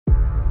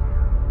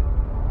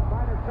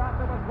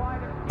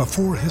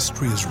Before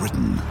history is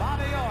written,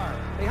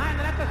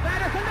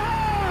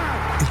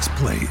 it's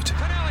played.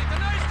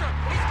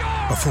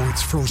 Before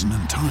it's frozen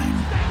in time,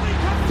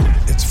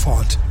 it's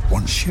fought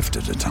one shift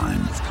at a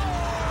time.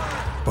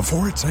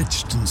 Before it's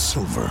etched in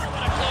silver,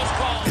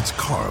 it's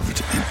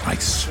carved in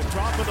ice.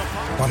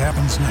 What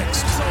happens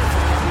next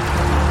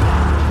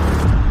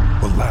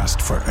will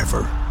last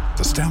forever.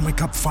 The Stanley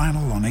Cup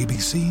Final on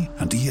ABC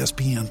and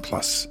ESPN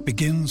Plus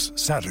begins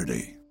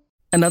Saturday.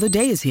 Another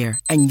day is here,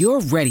 and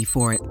you're ready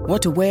for it.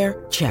 What to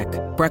wear? Check.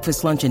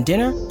 Breakfast, lunch, and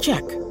dinner?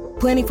 Check.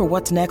 Planning for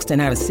what's next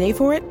and how to save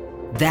for it?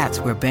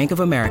 That's where Bank of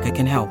America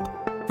can help.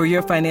 For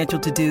your financial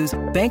to-dos,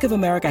 Bank of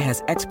America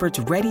has experts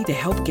ready to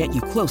help get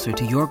you closer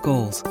to your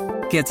goals.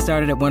 Get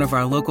started at one of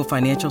our local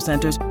financial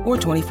centers or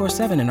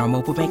 24/7 in our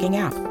mobile banking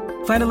app.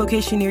 Find a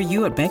location near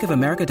you at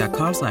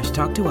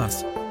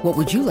bankofamerica.com/talktous. What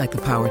would you like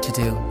the power to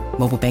do?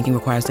 Mobile banking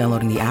requires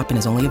downloading the app and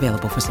is only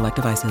available for select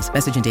devices.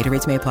 Message and data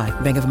rates may apply.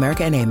 Bank of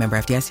America N.A., member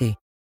FDIC.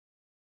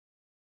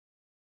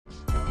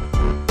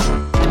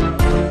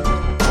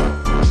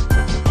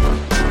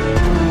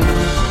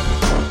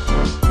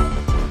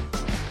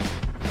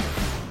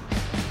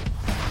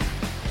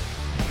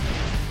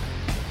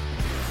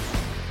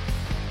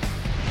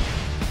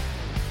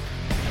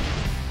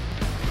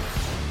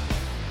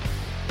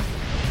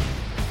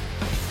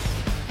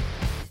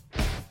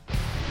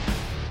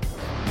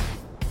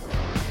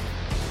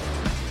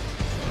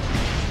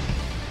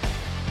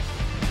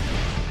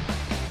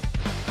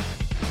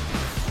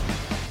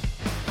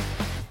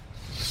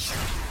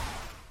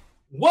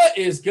 What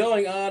is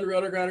going on,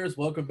 RotoGrinders?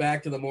 Welcome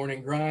back to the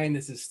Morning Grind.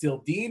 This is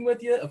still Dean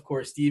with you. Of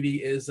course, Stevie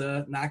is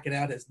knocking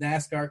out his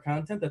NASCAR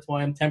content. That's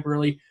why I'm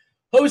temporarily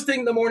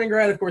hosting the Morning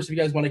Grind. Of course, if you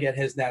guys want to get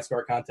his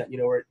NASCAR content, you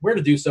know where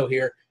to do so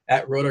here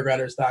at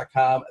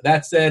rotogrinders.com.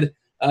 That said,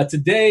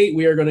 today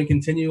we are going to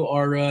continue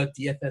our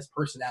DFS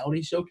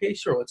personality showcase.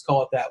 Sure, let's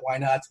call it that. Why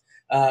not?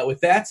 With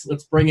that,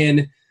 let's bring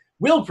in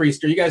Will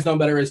Priester. You guys know him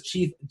better as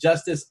Chief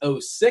Justice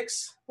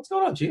 06. What's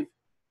going on, Chief?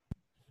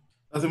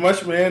 Nothing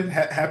much, man.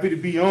 Happy to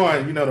be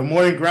on. You know, the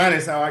morning grind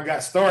is how I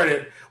got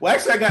started. Well,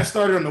 actually, I got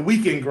started on the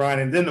weekend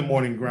grind and then the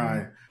morning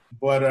grind.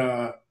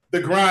 But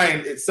the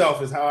grind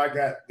itself is how I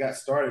got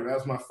started. That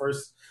was my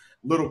first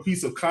little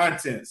piece of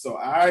content. So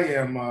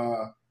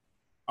I'm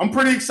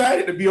pretty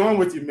excited to be on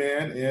with you,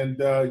 man. And,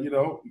 you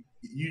know,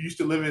 you used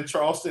to live in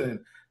Charleston. And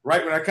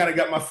right when I kind of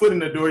got my foot in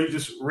the door, you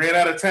just ran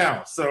out of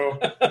town. So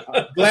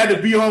I'm glad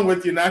to be on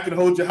with you, and I can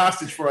hold you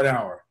hostage for an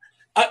hour.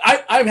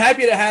 I'm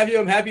happy to have you.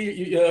 I'm happy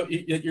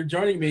you're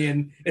joining me.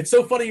 And it's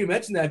so funny you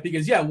mentioned that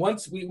because, yeah,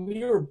 once we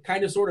were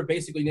kind of sort of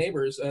basically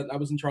neighbors. I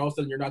was in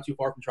Charleston, and you're not too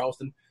far from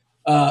Charleston.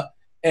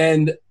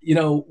 And, you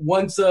know,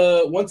 once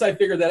I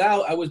figured that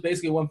out, I was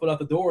basically 1 foot out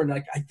the door. And,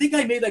 like, I think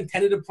I made, like,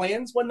 tentative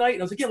plans one night.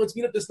 And I was like, yeah, let's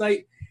meet up this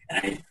night. And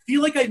I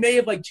feel like I may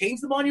have, like,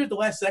 changed them on you at the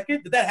last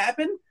second. Did that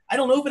happen? I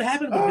don't know if it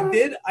happened, but if it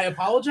did, I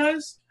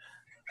apologize.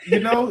 You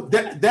know,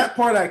 that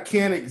part I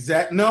can't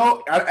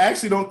No, I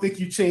actually don't think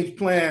you changed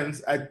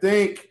plans. I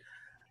think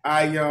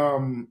I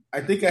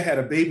had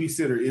a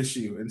babysitter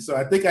issue. And so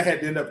I think I had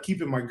to end up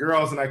keeping my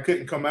girls, and I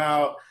couldn't come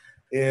out.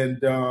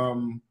 And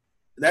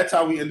that's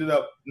how we ended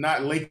up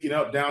not linking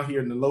up down here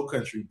in the low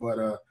country.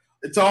 But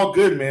it's all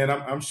good, man.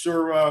 I'm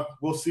sure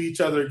we'll see each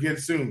other again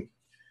soon.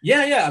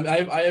 Yeah.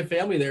 I have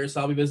family there,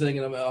 so I'll be visiting,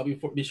 and I'll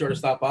be sure to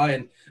stop by.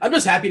 And I'm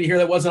just happy to hear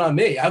that wasn't on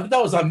me. I thought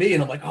that was on me,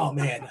 and I'm like, oh,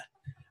 man.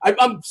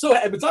 I'm so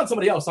if it's on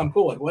somebody else, I'm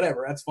cool. Like,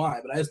 whatever, that's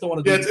fine. But I just don't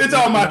want to. It's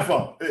all my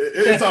fault.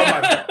 It's all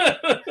my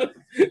fault.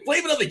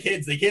 Blame it on the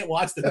kids. They can't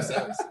watch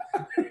themselves.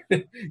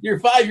 You're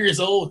 5 years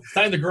old. It's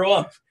time to grow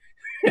up.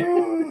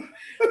 Well,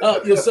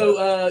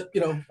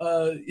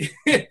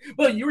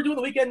 you were doing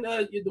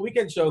the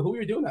weekend show. Who were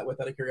you doing that with?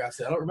 Out of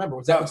curiosity, I don't remember.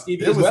 Was that with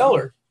Stevie as well,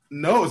 or?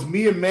 No, it was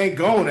me and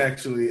Mangone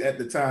actually at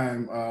the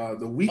time.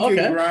 The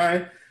weekend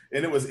grind,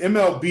 and it was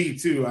MLB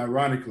too,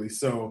 ironically.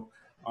 So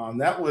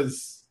that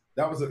was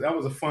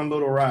a fun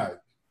little ride.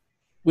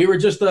 We were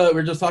just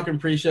talking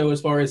pre-show as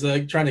far as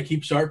trying to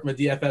keep sharp from a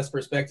DFS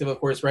perspective. Of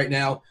course, right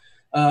now,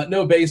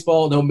 no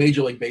baseball, no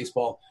Major League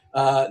Baseball,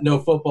 no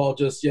football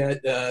just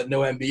yet, no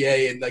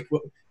NBA, and like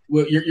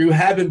you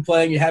have been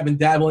playing, you have been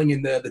dabbling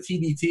in the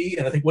TBT,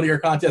 and I think one of your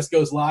contests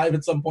goes live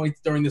at some point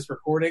during this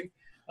recording.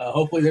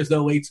 Hopefully, there's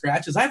no late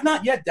scratches. I've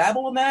not yet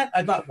dabbled in that.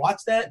 I've not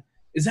watched that.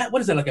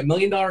 What is that, like $1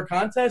 million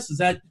contest?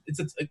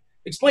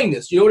 Explain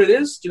this. Do you know what it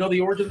is? Do you know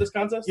the origin of this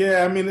contest?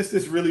 Yeah, I mean, it's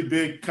this really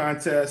big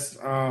contest.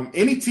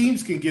 Any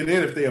teams can get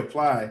in if they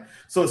apply.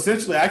 So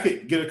essentially, I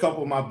could get a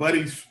couple of my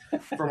buddies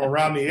from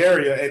around the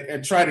area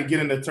and try to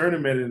get in the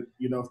tournament. And,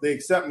 you know, if they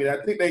accept me,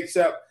 I think they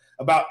accept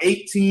about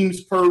 8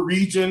 teams per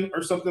region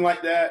or something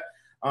like that.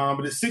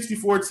 But it's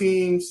 64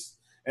 teams,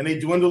 and they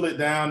dwindle it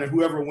down, and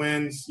whoever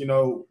wins, you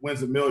know,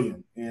 wins $1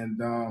 million.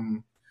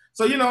 And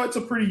so, you know, it's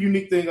a pretty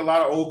unique thing. A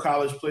lot of old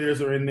college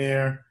players are in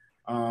there.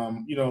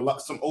 You know,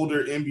 some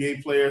older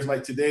NBA players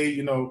like today,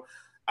 you know,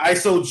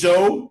 ISO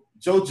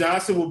Joe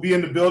Johnson will be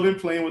in the building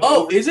playing with.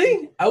 Oh, is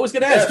he? I was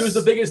going to ask who's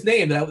the biggest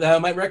name that I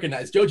might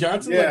recognize. Joe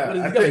Johnson? Yeah,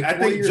 I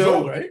think Joe,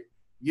 old, right?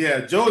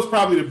 Yeah, Joe is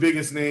probably the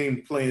biggest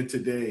name playing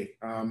today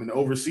in the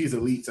overseas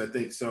elites, I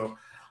think. So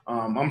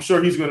I'm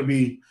sure he's going to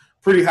be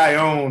pretty high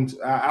owned.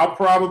 I'll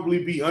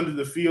probably be under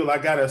the field. I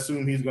got to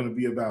assume he's going to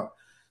be about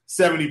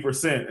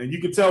 70%. And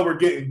you can tell we're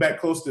getting back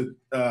close to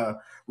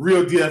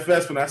real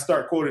DFS when I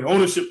start quoting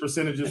ownership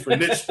percentages for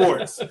niche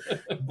sports.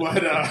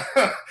 But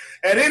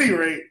at any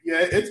rate,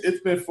 yeah,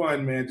 it's been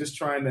fun, man, just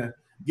trying to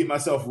get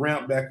myself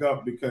ramped back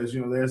up because,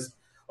 there's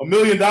 $1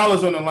 million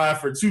on the line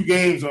for 2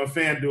 games on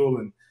FanDuel,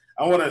 and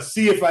I want to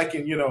see if I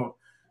can,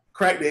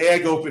 crack the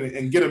egg open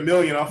and get $1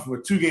 million off of a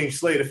 2-game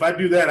slate. If I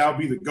do that, I'll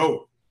be the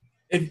GOAT.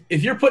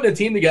 If you're putting a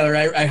team together,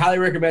 I highly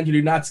recommend you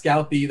do not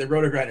scout the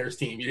Roto-Grinders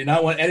team. You do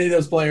not want any of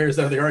those players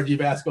on the RG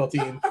basketball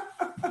team.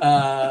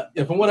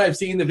 From what I've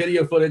seen, the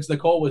video footage,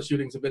 Nicole was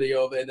shooting some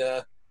video of it.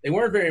 They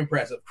weren't very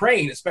impressive.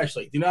 Crane,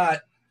 especially.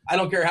 I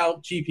don't care how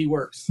cheap he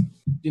works.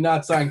 Do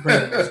not sign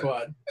Crane in your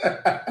squad.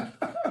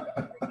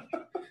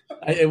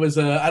 It was.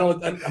 I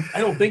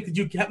don't think. Did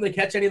you happen to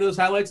catch any of those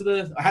highlights of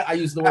the? I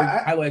use the word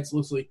highlights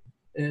loosely.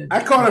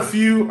 I caught a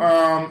few,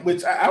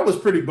 which I was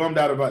pretty bummed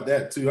out about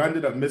that too. I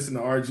ended up missing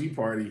the RG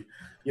party.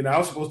 I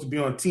was supposed to be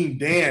on Team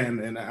Dan,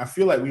 and I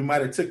feel like we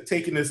might have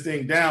taken this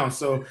thing down.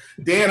 So,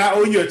 Dan, I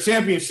owe you a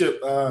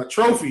championship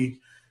trophy.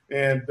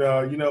 And,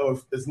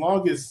 as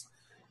long as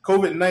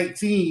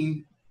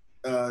COVID-19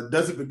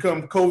 doesn't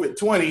become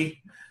COVID-20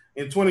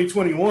 in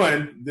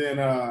 2021, then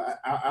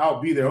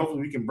I'll be there. Hopefully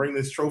we can bring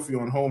this trophy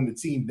on home to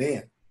Team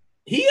Dan.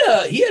 He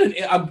had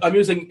I'm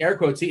using air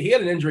quotes. He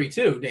had an injury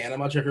too, Dan. I'm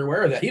not sure if you're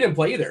aware of that. He didn't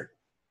play either.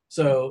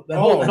 So that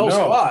whole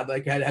squad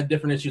had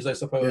different issues, I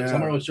suppose. Yeah. I'm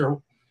not really sure.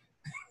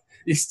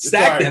 He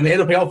stacked them. They had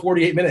to play all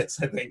 48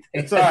 minutes, I think.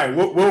 It's all right.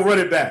 We'll run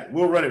it back.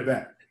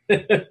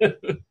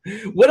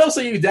 What else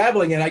are you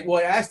dabbling in? I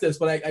asked this,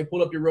 but I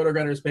pulled up your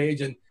Roto-Grinders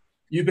page, and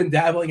you've been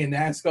dabbling in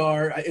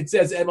NASCAR. It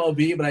says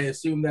MLB, but I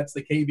assume that's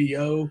the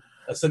KBO.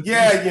 Some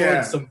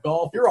esports, some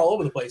golf. You're all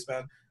over the place,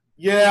 man.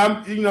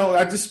 Yeah,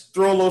 I just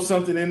throw a little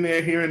something in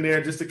there here and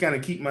there just to kind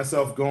of keep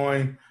myself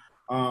going.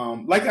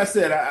 Like I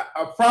said, I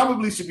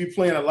probably should be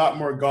playing a lot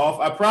more golf.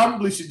 I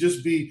probably should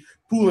just be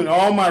pooling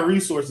all my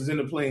resources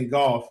into playing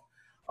golf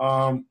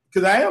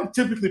because I am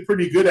typically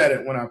pretty good at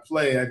it when I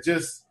play.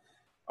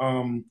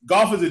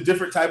 Golf is a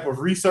different type of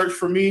research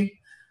for me.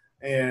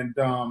 And,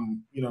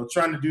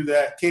 trying to do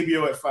that,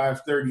 KBO at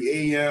 5:30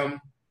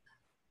 a.m.,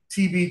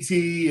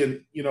 TBT,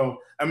 and,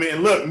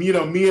 look,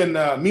 me and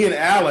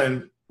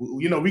Alan,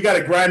 we got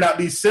to grind out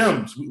these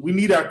sims. We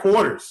need our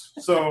quarters.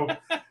 So,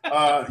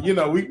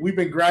 we've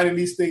been grinding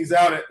these things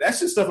out. That's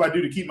just stuff I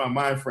do to keep my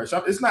mind fresh.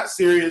 It's not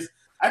serious.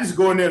 I just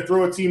go in there,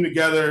 throw a team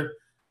together,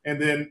 and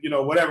then,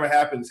 whatever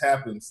happens. Yeah,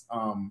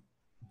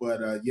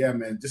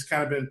 man, just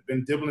kind of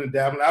been dibbling and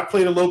dabbling. I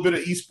played a little bit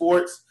of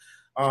esports,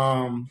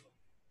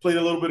 played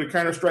a little bit of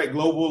Counter-Strike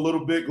Global,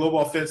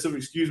 Global Offensive,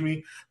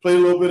 played a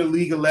little bit of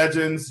League of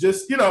Legends,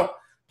 just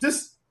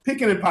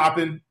picking and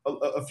popping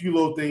a few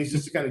little things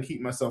just to kind of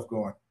keep myself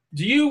going.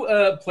 Do you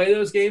play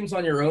those games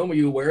on your own? Were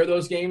you aware of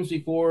those games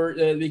before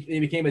they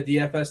became a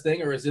DFS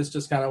thing, or is this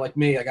just kind of like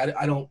me? Like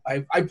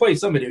I play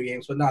some video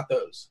games, but not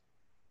those.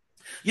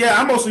 Yeah,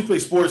 I mostly play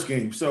sports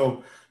games.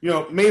 So,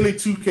 mainly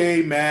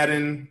 2K,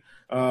 Madden,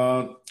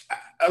 a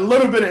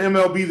little bit of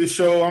MLB The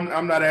Show.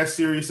 I'm not as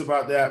serious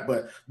about that,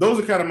 but those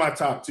are kind of my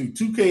top two,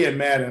 2K and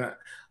Madden.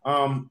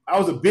 I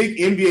was a big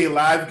NBA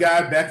Live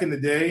guy back in the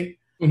day,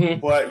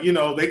 but,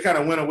 they kind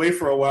of went away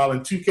for a while,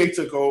 and 2K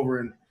took over,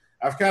 and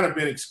I've kind of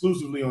been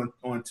exclusively on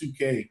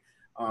 2K.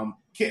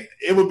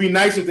 It would be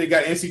nice if they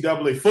got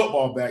NCAA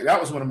football back. That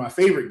was one of my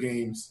favorite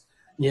games.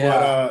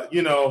 Yeah.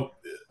 But,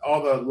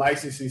 all the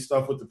licensing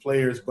stuff with the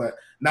players. But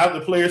now that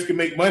the players can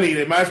make money,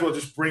 they might as well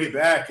just bring it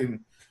back and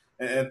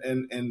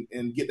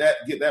get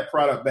that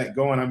product back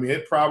going. I mean,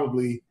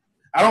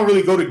 I don't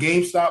really go to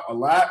GameStop a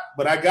lot,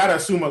 but I got to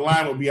assume a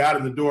line will be out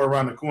of the door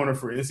around the corner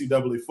for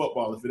NCAA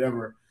football if it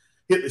ever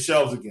hit the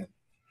shelves again.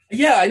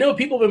 Yeah, I know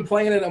people have been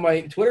playing it on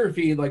my Twitter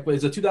feed. Like,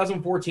 is it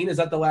 2014? Is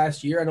that the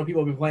last year? I know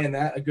people have been playing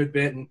that a good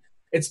bit, and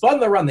it's fun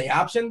to run the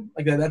option.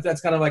 Like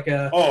that's kind of like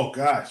a. Oh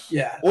gosh,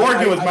 yeah.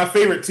 Oregon was my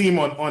favorite team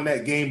on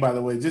that game. By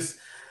the way, just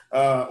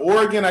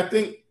Oregon. I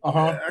think.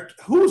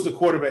 Who was the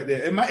quarterback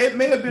there? It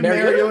may have been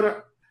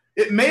Mariota.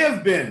 It may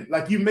have been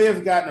like you may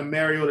have gotten a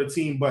Mariota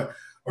team, but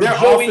their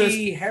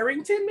Joey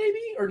Harrington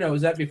maybe, or no?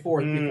 Is that before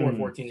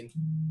 14?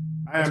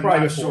 I am probably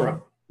not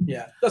sure.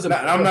 Yeah, doesn't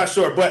matter. I'm not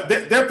sure, but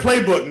their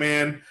playbook,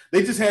 man,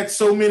 they just had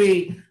so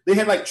many. They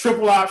had like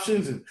triple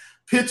options and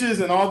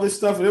pitches and all this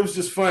stuff, and it was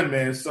just fun,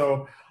 man.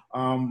 So,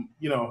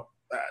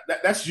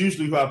 that's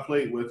usually who I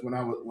played with when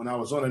I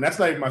was on, and that's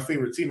not even my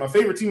favorite team. My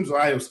favorite team is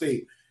Ohio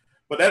State,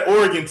 but that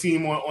Oregon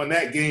team on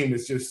that game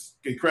is just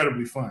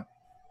incredibly fun.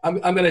 I'm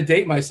going to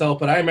date myself,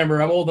 but I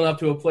remember I'm old enough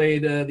to have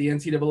played the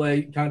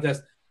NCAA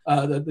contest,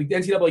 the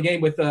NCAA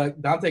game with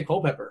Dante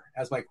Culpepper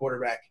as my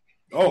quarterback.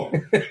 Oh,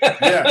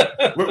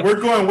 yeah.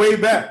 We're going way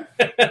back.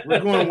 We're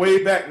going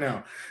way back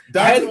now.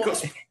 I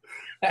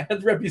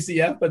had rep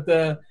UCF, but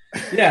that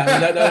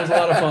was a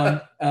lot of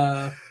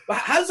fun.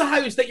 How's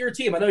Ohio State your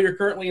team? I know you're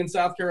currently in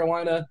South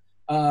Carolina.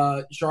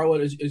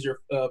 Charlotte is your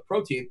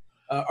pro team.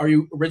 Are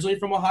you originally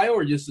from Ohio,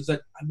 or just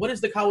what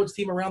is the college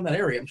team around that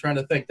area? I'm trying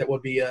to think that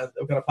would be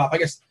going to pop. I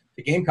guess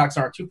the Gamecocks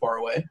aren't too far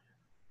away.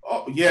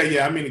 Oh,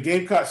 yeah. I mean, the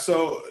Gamecocks.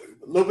 So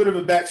a little bit of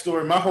a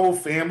backstory. My whole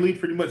family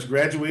pretty much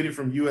graduated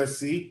from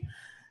USC.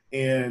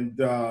 And,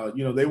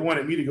 they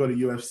wanted me to go to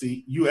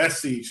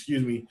USC,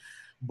 excuse me.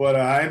 But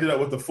I ended up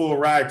with a full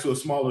ride to a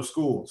smaller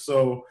school.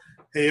 So,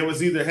 it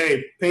was either,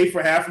 pay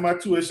for half of my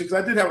tuition,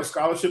 because I did have a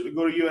scholarship to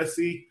go to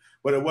USC,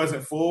 but it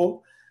wasn't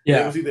full.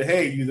 Yeah. It was either,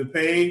 you either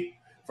pay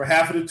for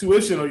half of the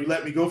tuition or you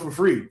let me go for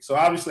free. So,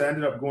 obviously, I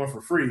ended up going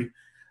for free.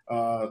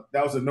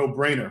 That was a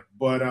no-brainer.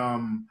 But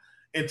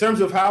in terms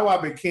of how I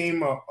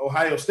became an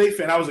Ohio State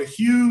fan, I was a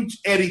huge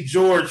Eddie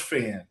George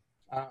fan.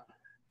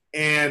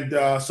 And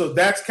so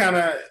that's kind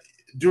of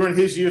during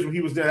his years when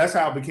he was there, that's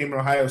how I became an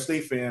Ohio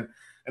State fan.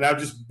 And I've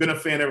just been a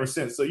fan ever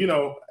since. So,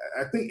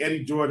 I think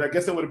Eddie George, I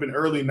guess that would have been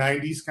early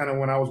 90s, kind of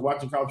when I was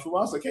watching college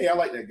football. I was like, I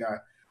like that guy.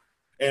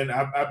 And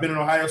I've been an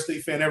Ohio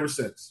State fan ever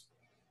since.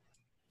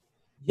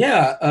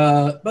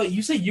 Yeah, but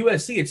you say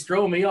USC, it's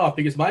throwing me off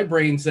because my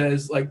brain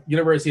says,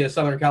 University of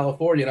Southern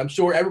California. And I'm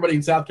sure everybody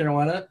in South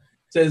Carolina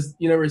says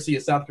University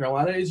of South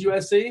Carolina is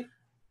USC.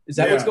 Is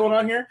that what's going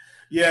on here?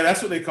 Yeah,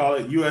 that's what they call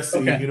it,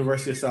 USC, okay.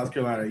 University of South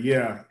Carolina.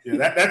 Yeah.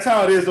 That's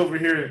how it is over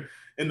here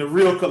in the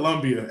real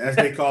Columbia, as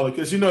they call it.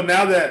 Because,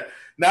 now that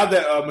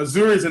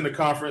Missouri's in the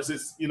conference,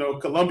 it's,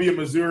 Columbia,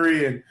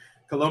 Missouri, and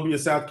Columbia,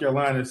 South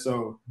Carolina.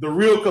 So the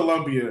real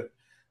Columbia,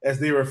 as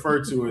they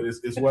refer to it,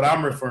 is what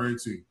I'm referring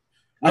to.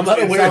 I'm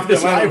not aware of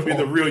this rival. Would be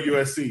the real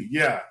USC.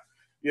 Yeah.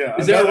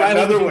 Is there a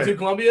rival between two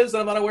Columbias that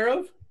I'm not aware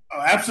of?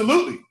 Oh,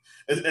 absolutely.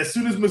 As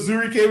soon as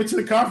Missouri came into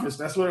the conference,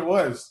 that's what it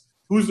was.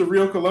 Who's the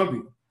real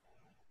Columbia?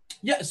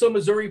 Yeah, so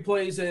Missouri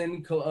plays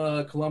in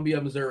Columbia,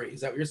 Missouri.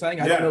 Is that what you're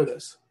saying? I don't know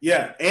this.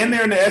 Yeah, and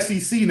they're in the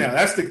SEC now.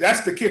 That's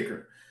the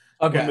kicker.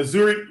 Okay.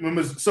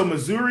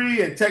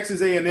 Missouri and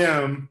Texas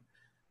A&M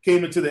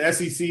came into the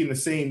SEC in the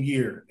same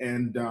year,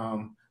 and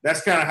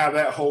that's kind of how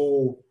that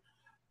whole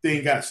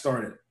thing got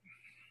started.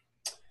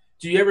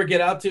 Do you ever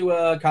get out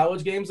to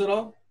college games at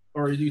all?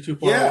 Or are you too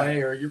far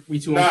away? Or are we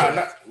too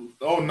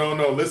old?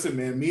 No. Listen,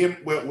 man.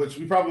 Which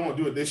we probably won't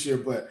do it this year,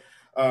 but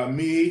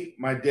me,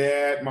 my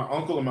dad, my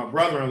uncle, and my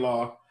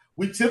brother-in-law,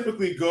 we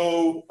typically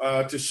go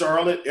to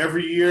Charlotte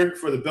every year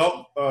for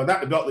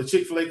the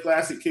Chick-fil-A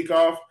Classic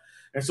kickoff.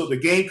 And so the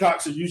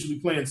Gamecocks are usually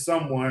playing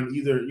someone,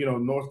 either,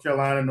 North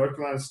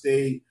Carolina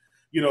State,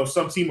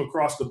 some team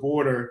across the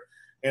border.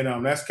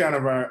 And that's kind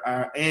of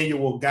our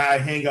annual guy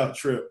hangout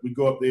trip. We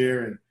go up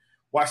there and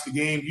watch the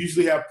game,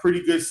 usually have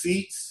pretty good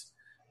seats.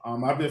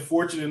 I've been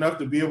fortunate enough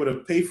to be able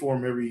to pay for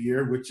them every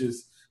year, which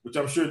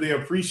I'm sure they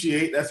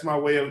appreciate. That's my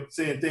way of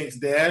saying thanks,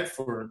 Dad,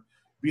 for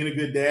being a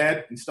good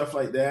dad and stuff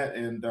like that.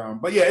 And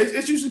but yeah,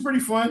 it's usually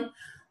pretty fun.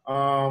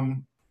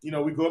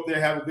 We go up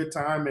there, have a good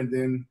time, and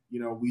then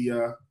we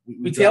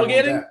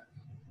tailgating.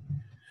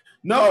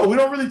 No, we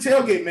don't really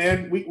tailgate,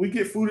 man. We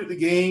get food at the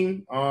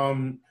game.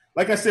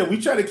 Like I said, we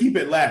try to keep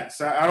it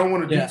lax. I don't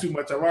want to do too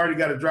much. I've already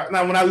got to drive.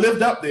 Now, when I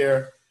lived up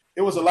there,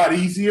 it was a lot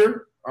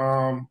easier.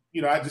 I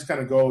just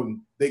kind of go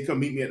and they come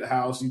meet me at the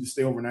house, either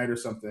stay overnight or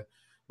something.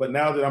 But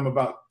now that I'm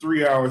about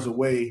 3 hours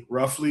away,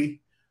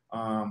 roughly,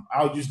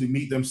 I'll usually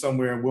meet them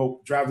somewhere and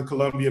we'll drive to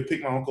Columbia,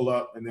 pick my uncle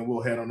up, and then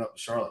we'll head on up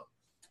to Charlotte.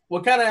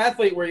 What kind of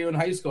athlete were you in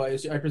high school?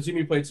 I presume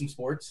you played some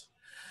sports.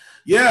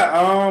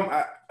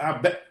 Yeah,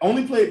 I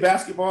only played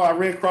basketball. I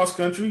ran cross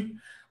country.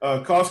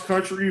 Cross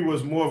country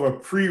was more of a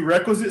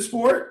prerequisite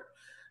sport.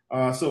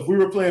 So if we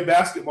were playing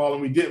basketball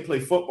and we didn't play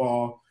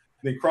football,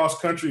 then cross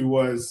country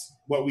was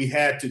what we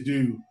had to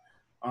do.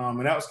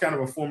 And that was kind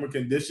of a form of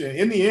condition.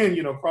 In the end,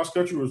 cross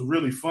country was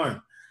really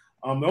fun.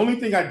 The only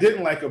thing I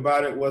didn't like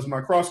about it was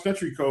my cross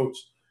country coach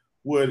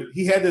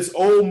he had this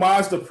old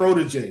Mazda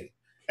Protege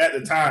at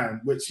the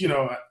time, which,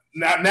 now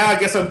I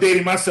guess I'm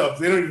dating myself.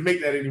 They don't even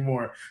make that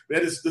anymore. We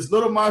had this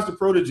little Mazda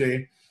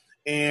Protege.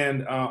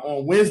 And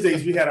on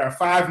Wednesdays, we had our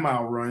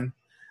 5-mile run.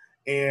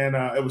 And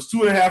it was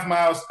 2.5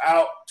 miles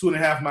out,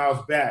 2.5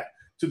 miles back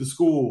to the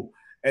school.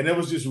 And it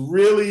was just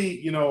really,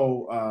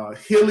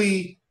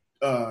 hilly,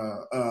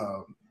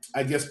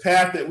 I guess,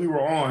 path that we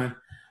were on.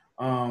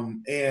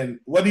 And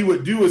what he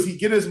would do is he'd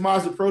get his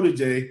Mazda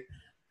Protege,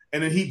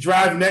 and then he'd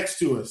drive next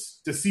to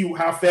us to see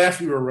how fast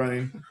we were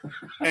running.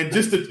 And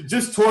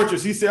just torture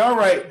us. He said, all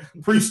right,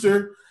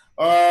 Priester,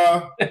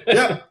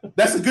 yep,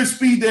 that's a good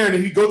speed there. And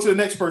then he'd go to the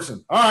next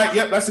person. All right,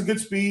 yep, that's a good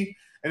speed.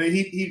 And then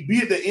he'd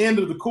be at the end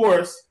of the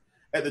course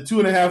at the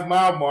 2.5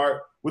 mile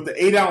mark with the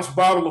 8-ounce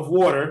bottle of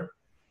water.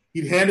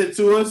 He'd hand it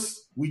to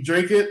us. We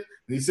drink it.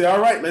 And he'd say,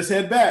 all right, let's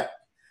head back.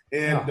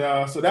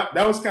 And so that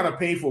was kind of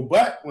painful.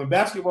 But when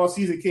basketball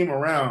season came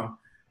around,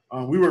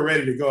 we were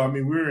ready to go. I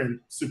mean, we were in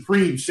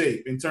supreme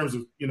shape in terms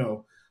of,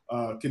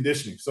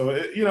 conditioning. So,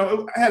 I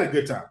had a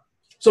good time.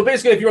 So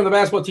basically, if you're on the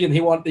basketball team,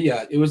 you had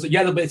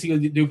to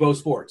basically do both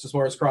sports as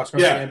far as cross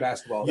country and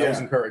basketball. That was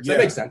encouraged. That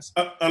makes sense.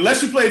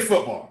 Unless you played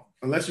football.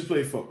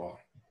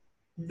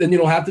 Then you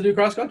don't have to do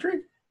cross country?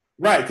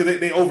 Right, because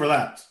they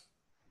overlapped.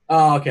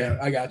 Oh, okay.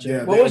 I got you.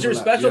 Yeah, what was your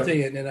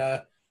specialty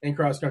in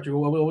cross country?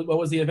 What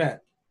was the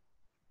event?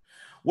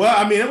 Well,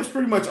 I mean, it was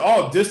pretty much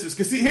all distance.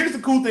 Because, see, here's the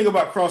cool thing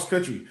about cross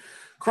country.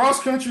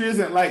 Cross country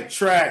isn't like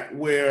track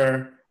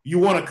where you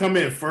want to come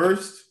in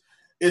first.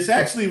 It's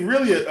actually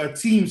really a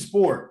team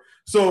sport.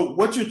 So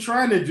what you're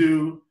trying to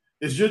do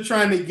is you're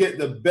trying to get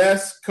the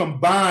best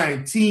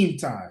combined team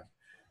time.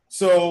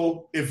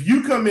 So if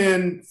you come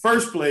in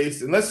first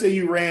place, and let's say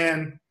you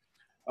ran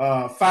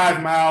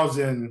 5 miles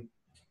in,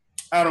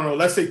 I don't know,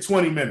 let's say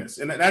 20 minutes.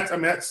 And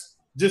that's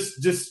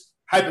just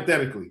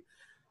hypothetically.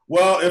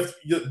 Well, if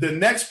the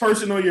next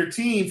person on your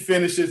team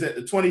finishes at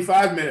the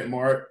 25-minute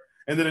mark,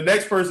 and then the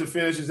next person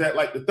finishes at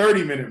like the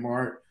 30-minute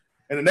mark,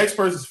 and the next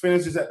person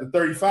finishes at the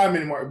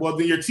 35-minute mark, well,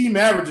 then your team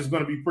average is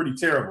going to be pretty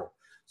terrible.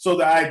 So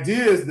the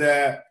idea is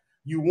that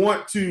you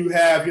want to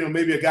have,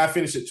 maybe a guy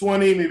finish at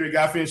 20, maybe a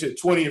guy finish at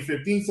 20 and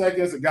 15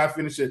 seconds, a guy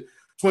finish at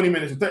 20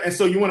 minutes and 30. And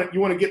so you want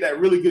to get that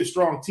really good,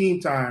 strong team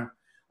time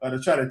to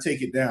try to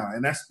take it down.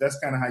 And that's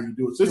kind of how you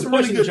do it. So it's a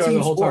really good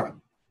team sport.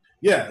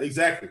 Yeah,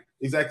 exactly.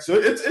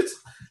 So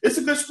it's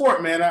a good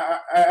sport, man. I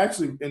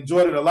actually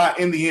enjoyed it a lot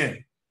in the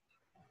end.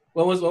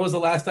 When was the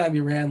last time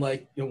you ran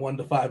 1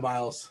 to 5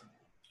 miles?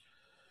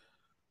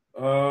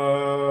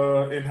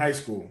 In high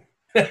school.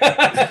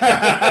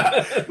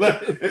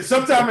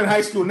 Sometime in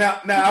high school.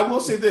 Now I will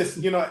say this.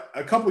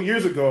 A couple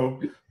years ago,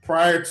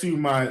 prior to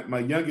my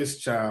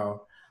youngest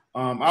child,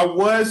 I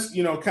was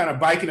kind of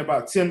biking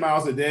about 10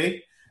 miles a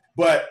day,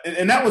 but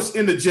that was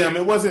in the gym.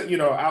 It wasn't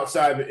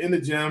outside, but in the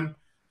gym.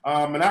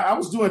 And I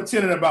was doing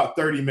 10 in about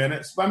 30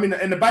 minutes. But,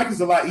 and the bike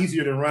is a lot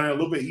easier than running, a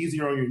little bit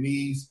easier on your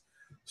knees.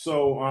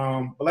 So,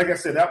 but like I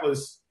said, that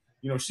was,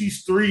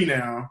 she's 3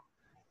 now.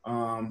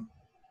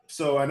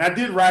 And I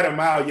did ride a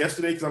mile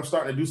yesterday because I'm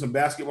starting to do some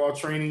basketball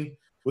training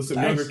with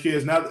some younger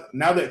kids. Now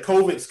that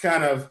COVID's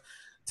kind of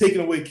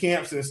taking away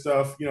camps and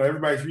stuff,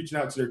 everybody's reaching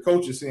out to their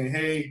coaches saying,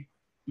 hey,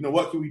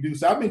 what can we do?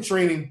 So I've been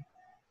training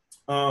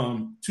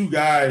 2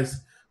 guys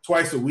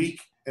twice a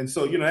week. And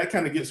so, that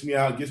kind of gets me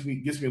out, gets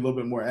me a little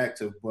bit more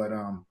active. But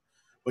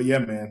yeah,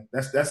 man,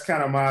 that's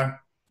kind of my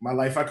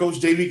life. I coach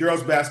JV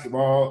girls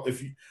basketball.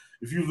 If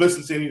you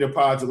listen to any of the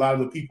pods, a lot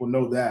of the people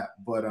know that.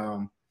 But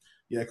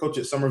yeah, I coach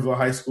at Somerville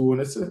High School,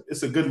 and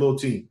it's a good little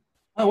team.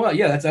 Oh well,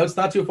 yeah, that's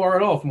not too far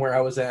at all from where I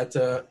was at.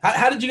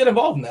 How did you get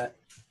involved in that?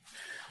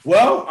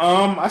 Well,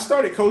 I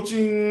started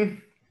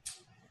coaching.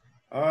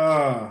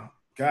 I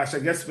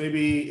guess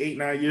maybe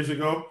 8-9 years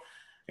ago,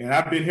 and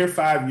I've been here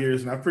 5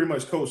 years, and I pretty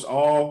much coached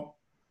all.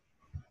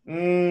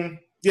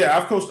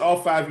 I've coached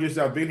all 5 years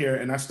that I've been here,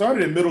 and I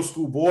started in middle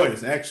school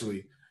boys,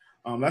 actually.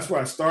 That's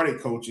where I started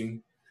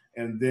coaching.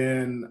 And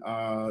then,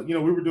 we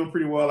were doing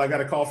pretty well. I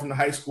got a call from the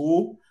high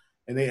school,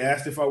 and they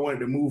asked if I wanted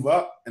to move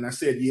up, and I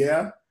said,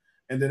 yeah.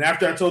 And then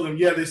after I told them,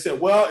 yeah, they said,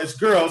 well, it's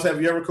girls.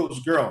 Have you ever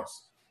coached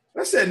girls?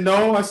 And I said,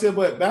 no. I said,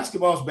 but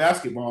basketball is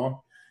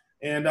basketball.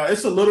 And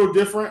it's a little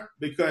different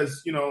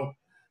because,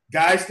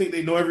 guys think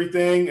they know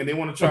everything, and they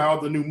want to try all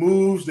the new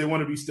moves. They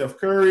want to be Steph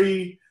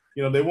Curry.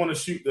 They want to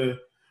shoot the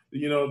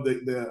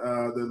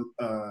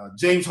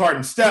James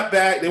Harden step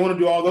back. They want to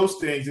do all those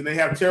things, and they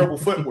have terrible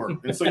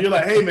footwork. And so you're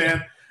like, hey,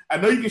 man, I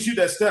know you can shoot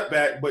that step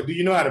back, but do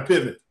you know how to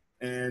pivot?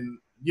 And,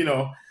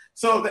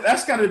 so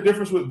that's kind of the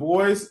difference with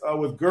boys.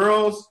 With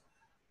girls,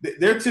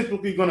 they're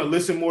typically going to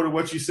listen more to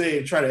what you say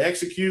and try to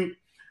execute.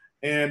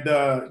 And,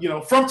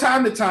 from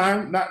time to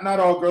time, not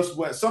all girls,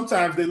 but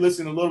sometimes they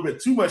listen a little bit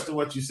too much to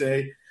what you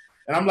say.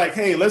 And I'm like,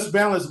 hey, let's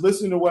balance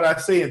listening to what I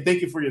say and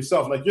thinking for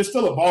yourself. Like, you're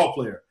still a ball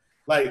player.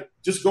 Like,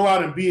 just go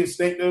out and be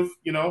instinctive,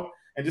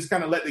 and just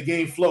kind of let the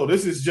game flow.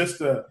 This is just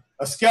a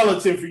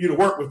skeleton for you to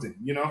work with it,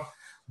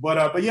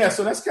 But yeah,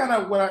 so that's kind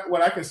of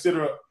what I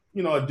consider,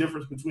 a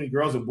difference between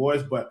girls and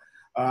boys. But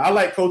I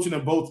like coaching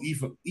them both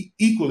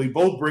equally.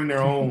 Both bring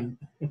their own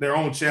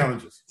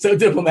challenges. So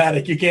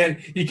diplomatic. You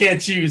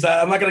can't choose.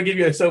 I'm not going to give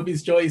you a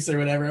Sophie's choice or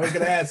whatever. I was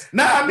going to ask.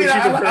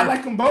 I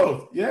like them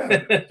both.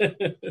 Yeah.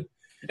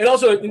 And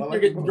also,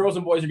 girls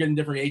and boys are getting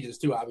different ages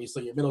too.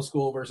 Obviously, your middle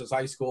school versus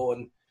high school,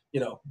 and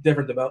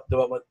different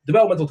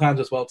developmental times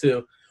as well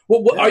too.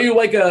 Well, are you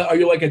like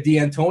a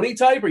D'Antoni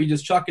type? Are you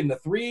just chucking the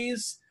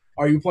threes?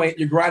 Are you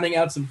you're grinding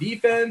out some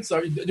defense?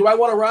 Do I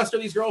want to roster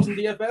these girls in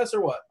DFS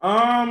or what?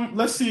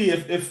 Let's see.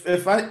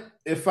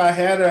 If I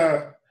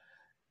had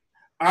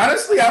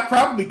honestly, I'd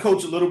probably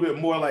coach a little bit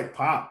more like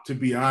Pop, to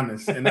be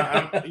honest. And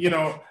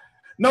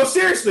no,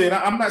 seriously. And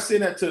I'm not saying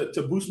that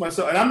to boost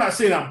myself. And I'm not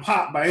saying I'm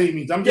Pop by any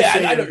means. I'm just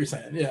saying, I know what you're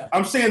saying. Yeah.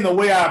 I'm saying the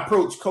way I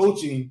approach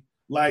coaching.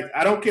 Like,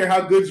 I don't care how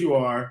good you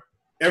are,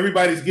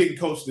 everybody's getting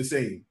coached the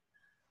same.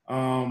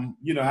 I've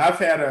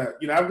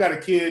got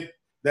a kid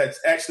that's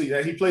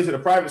actually he plays at a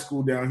private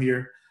school down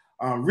here.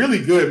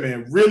 Really good,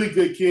 man. Really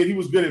good kid. He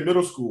was good in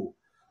middle school,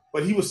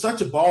 but he was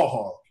such a ball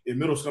hog in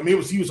middle school. I mean,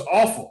 he was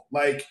awful.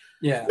 Like,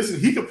 yeah. Listen,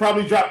 he could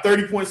probably drop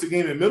 30 points a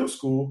game in middle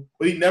school,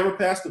 but he never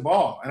passed the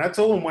ball. And I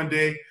told him one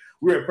day,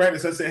 we were at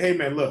practice, I said, hey,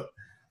 man, look,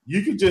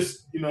 you could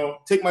just,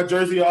 take my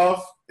jersey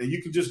off and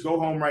you can just go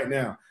home right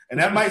now. And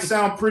that might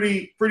sound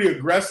pretty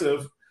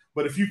aggressive,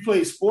 but if you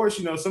play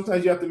sports,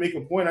 sometimes you have to make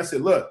a point. I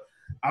said, look,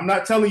 I'm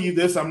not telling you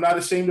this. I'm not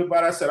ashamed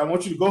about it. I said, I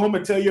want you to go home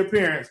and tell your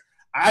parents,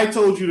 I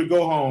told you to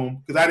go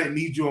home because I didn't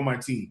need you on my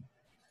team.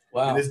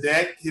 Wow. And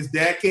his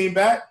dad came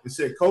back and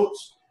said, Coach,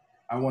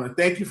 I want to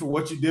thank you for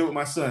what you did with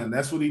my son.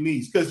 That's what he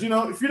needs. Because, if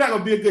you're not going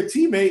to be a good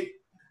teammate,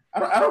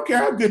 I don't care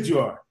how good you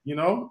are.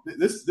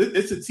 This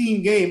it's a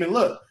team game. And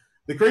look,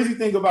 the crazy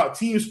thing about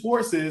team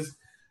sports is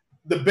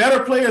the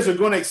better players are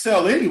going to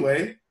excel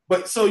anyway.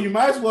 But so you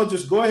might as well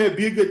just go ahead and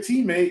be a good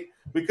teammate,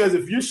 because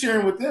if you're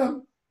sharing with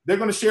them, they're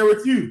going to share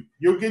with you.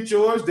 You'll get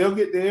yours. They'll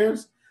get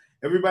theirs.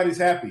 Everybody's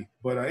happy.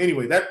 But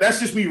anyway, that's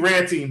just me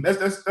ranting.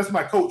 That's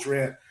my coach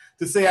rant,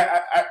 to say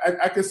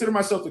I consider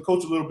myself to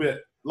coach a little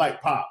bit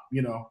like Pop,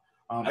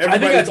 I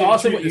think that's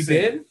awesome what you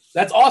did.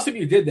 That's awesome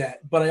you did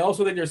that. But I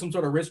also think there's some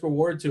sort of risk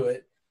reward to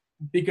it,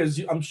 because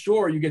I'm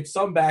sure you get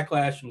some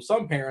backlash from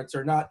some parents who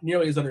are not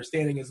nearly as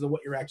understanding as to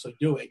what you're actually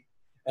doing.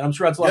 And I'm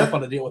sure that's a lot of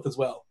fun to deal with as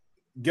well.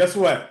 Guess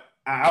what?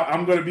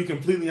 I'm going to be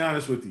completely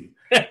honest with you.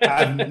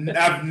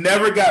 I've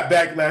never got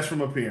backlash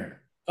from a parent.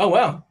 Oh,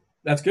 wow.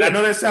 That's good. I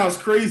know that sounds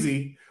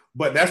crazy,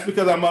 but that's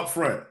because I'm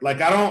upfront.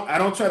 Like, I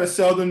don't try to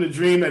sell them the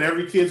dream that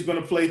every kid's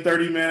going to play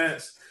 30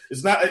 minutes.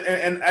 It's not,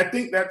 and I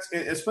think that's,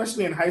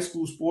 especially in high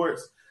school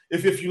sports,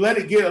 if you let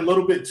it get a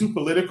little bit too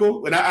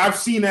political, and I've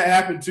seen that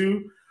happen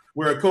too,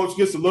 where a coach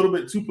gets a little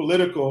bit too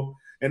political,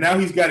 and now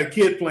he's got a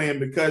kid playing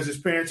because his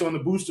parents on the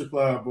booster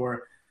club,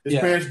 or his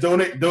parents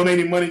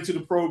donating money to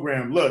the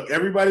program. Look,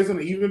 everybody's on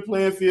an even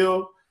playing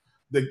field.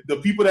 The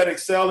people that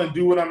excel and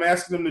do what I'm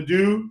asking them to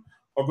do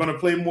are going to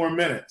play more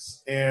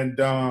minutes. And,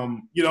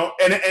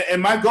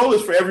 and my goal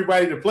is for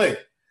everybody to play.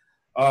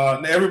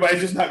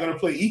 Everybody's just not going to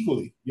play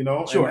equally,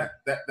 Sure.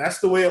 And that's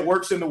the way it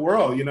works in the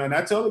world, And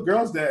I tell the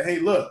girls that, hey,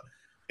 look,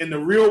 in the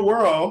real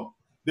world,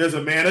 there's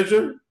a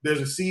manager,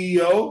 there's a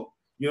CEO,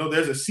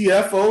 there's a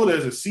CFO,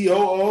 there's a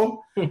COO,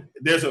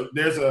 there's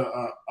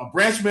a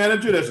branch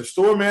manager, there's a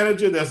store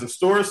manager, there's a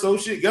store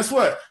associate. Guess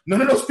what?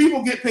 None of those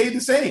people get paid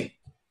the same.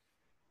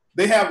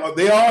 They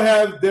all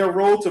have their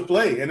role to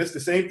play, and it's the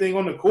same thing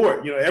on the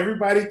court.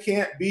 Everybody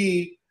can't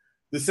be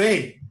the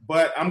same,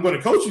 but I'm going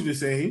to coach you the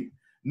same.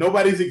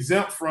 Nobody's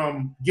exempt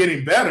from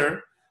getting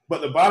better,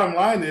 but the bottom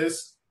line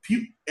is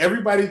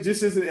everybody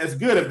just isn't as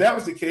good. If that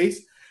was the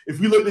case, if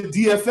we looked at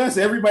DFS,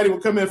 everybody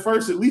would come in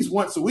first at least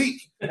once a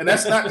week, and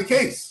that's not the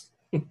case.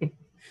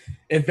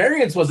 If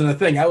variance wasn't a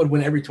thing, I would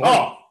win every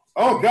tournament.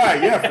 Oh,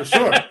 God, yeah, for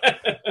sure.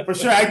 For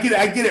sure. I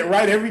get it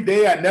right every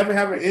day. I never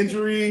have an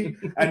injury.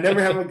 I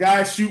never have a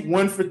guy shoot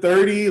 1 for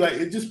 30. Like,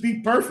 it just be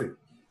perfect.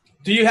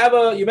 Do you have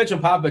you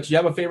mentioned Popovich, do you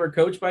have a favorite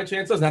coach by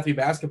chance? It doesn't have to be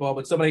basketball,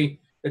 but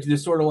somebody that you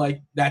just sort of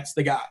like, that's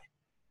the guy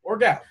or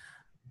gal.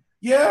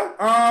 Yeah,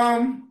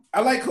 I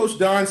like Coach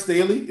Dawn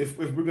Staley. If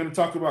we're going to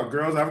talk about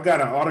girls, I've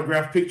got an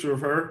autographed picture of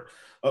her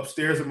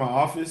upstairs in my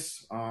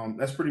office.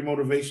 That's pretty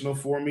motivational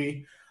for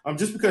me.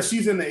 Just because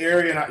she's in the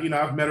area, and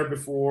I've met her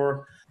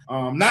before.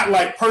 Not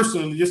like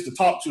personally just to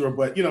talk to her,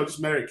 but just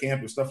met her at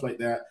camp and stuff like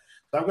that.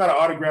 So I've got an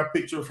autographed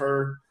picture of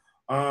her.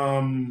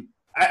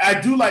 I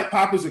do like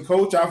Pop as a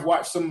coach. I've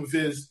watched some of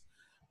his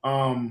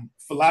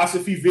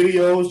philosophy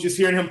videos, just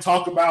hearing him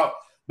talk about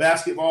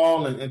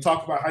basketball and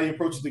talk about how he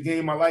approaches the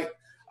game. I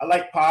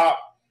like Pop.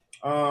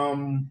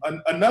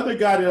 Another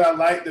guy that I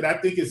like that I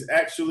think is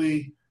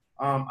actually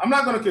I'm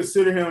not going to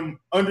consider him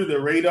under the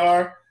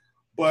radar,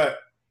 but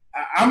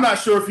I'm not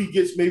sure if he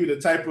gets maybe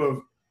the type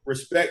of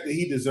respect that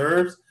he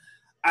deserves.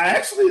 I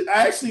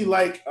actually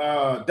like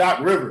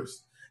Doc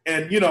Rivers,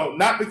 and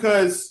not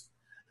because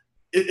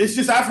it's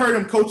just I've heard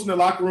him coach in the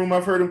locker room.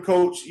 I've heard him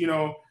coach,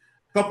 a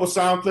couple of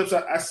sound clips.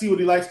 I see what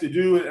he likes to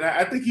do, and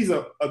I think he's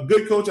a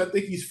good coach. I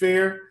think he's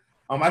fair.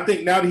 I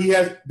think now that he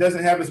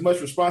doesn't have as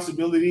much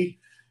responsibility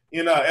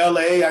in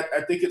LA,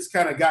 I think it's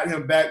kind of got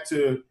him back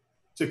to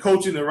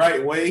coaching the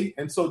right way.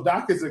 And so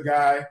Doc is a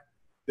guy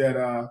that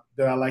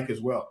I like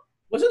as well.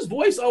 Was his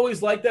voice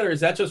always like that, or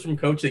is that just from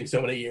coaching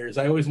so many years?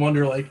 I always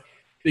wonder,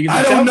 because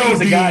I don't know, he's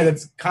a Dean. guy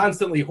that's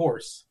constantly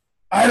hoarse.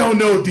 I don't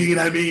know, Dean.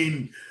 I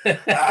mean,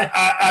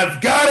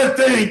 I've got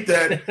to think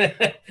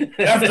that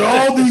after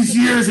all these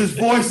years, his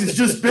voice has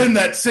just been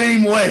that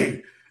same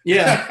way.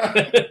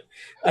 Yeah.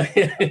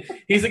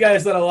 He's a guy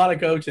that's done a lot of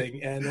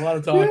coaching and a lot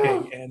of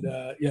talking. And,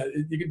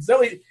 you can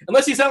certainly –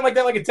 unless you sound like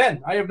that like a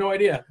 10. I have no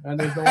idea. And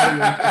there's no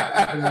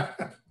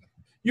idea.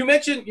 You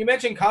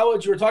mentioned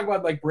college. You were talking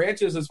about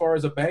branches as far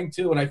as a bank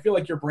too, and I feel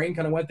like your brain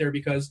kind of went there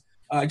because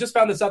I just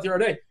found this out the other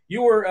day.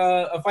 You were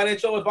a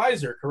financial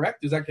advisor,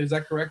 correct? Is that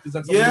correct? Is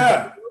that something?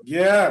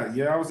 Yeah.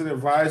 I was an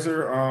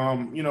advisor. How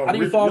do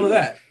you fall into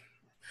that?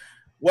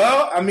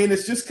 Well, I mean,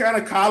 it's just kind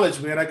of college,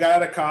 man. I got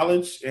out of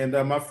college, and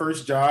my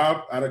first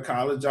job out of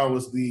college, I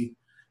was the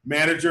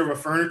manager of a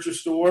furniture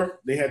store.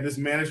 They had this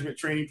management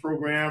training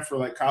program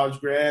for college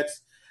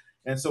grads,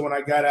 and so when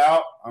I got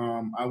out,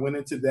 I went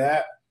into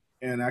that.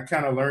 And I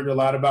kind of learned a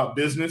lot about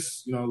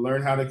business,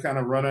 learned how to kind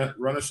of run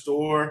a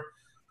store,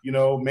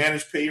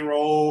 manage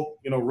payroll,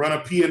 run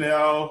a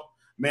P&L,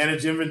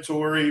 manage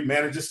inventory,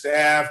 manage a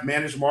staff,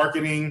 manage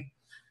marketing,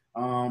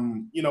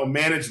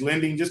 manage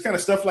lending, just kind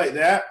of stuff like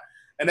that.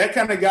 And that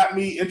kind of got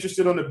me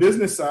interested on the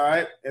business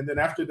side. And then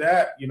after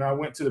that, I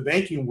went to the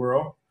banking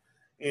world,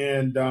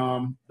 and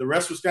the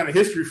rest was kind of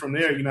history from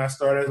there. I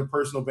started as a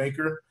personal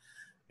banker,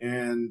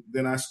 And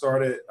then I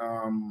started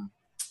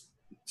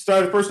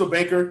personal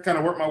banker, kind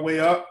of worked my way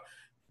up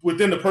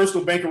within the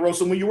personal banker role.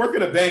 So when you work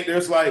at a bank,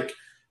 there's like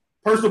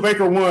personal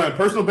banker 1,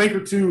 personal banker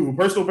 2,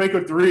 personal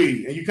banker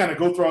 3, and you kind of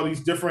go through all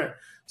these different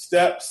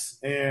steps.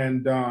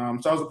 And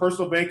so I was a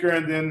personal banker,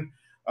 and then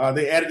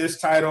they added this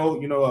title,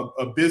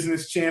 a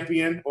business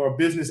champion or a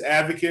business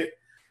advocate.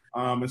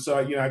 And so,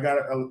 I got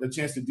a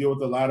chance to deal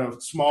with a lot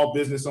of small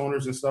business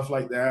owners and stuff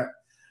like that.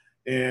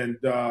 And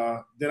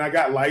then I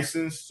got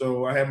licensed.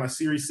 So I had my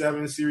Series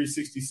 7, Series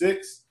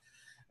 66.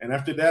 And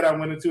after that, I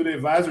went into the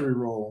advisory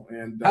role.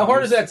 And how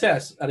hard is that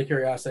test, out of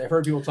curiosity? I've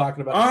heard people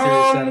talking about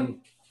the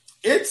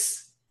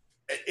Series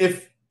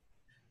 7.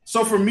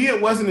 So for me,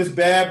 it wasn't as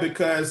bad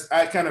because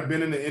I kind of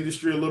been in the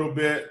industry a little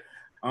bit.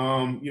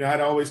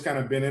 I'd always kind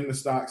of been in the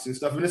stocks and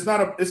stuff. And it's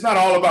not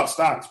all about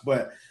stocks,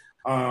 but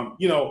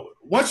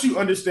once you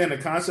understand the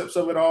concepts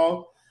of it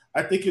all,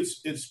 I think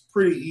it's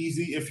pretty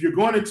easy. If you're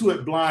going into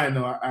it blind,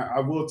 though,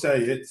 I will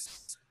tell you,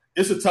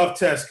 it's a tough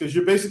test because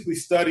you're basically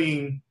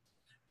studying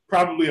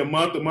probably a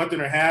month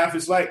and a half.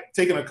 It's like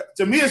taking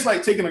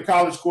a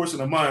college course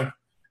in a month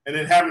and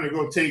then having to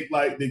go take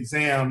like the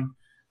exam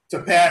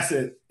to pass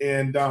it.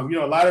 And,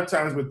 a lot of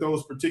times with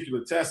those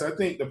particular tests, I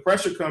think the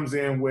pressure comes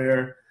in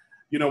where,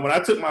 when I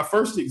took my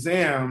first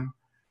exam,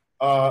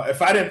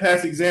 if I didn't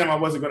pass the exam, I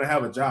wasn't going to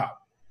have a job.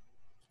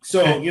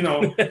 So,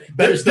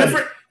 there's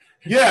different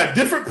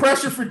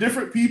pressure for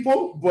different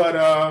people.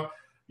 But,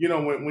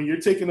 when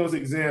you're taking those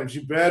exams,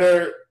 you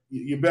better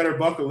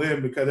buckle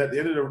in, because at the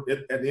end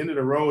of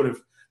the road, if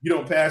you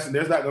don't pass and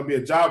there's not going to be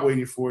a job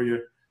waiting for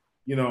you,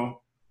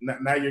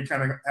 now you're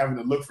kind of having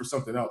to look for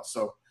something else.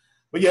 So,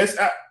 but yes,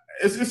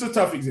 it's a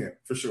tough exam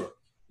for sure.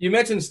 You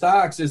mentioned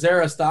stocks. Is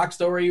there a stock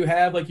story you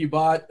have? Like you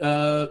bought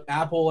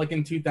Apple like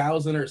in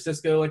 2000 or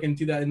Cisco like in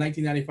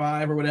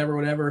 1995 or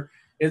whatever.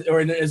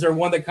 Is there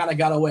one that kind of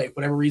got away for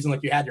whatever reason?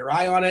 Like you had your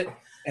eye on it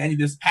and you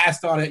just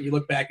passed on it. And you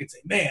look back and say,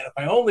 man, if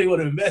I only would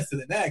have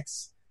invested in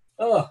X,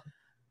 I'd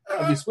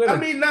be swimming. I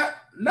mean,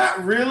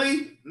 not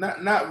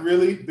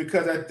really,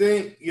 because I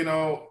think you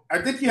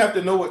have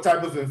to know what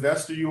type of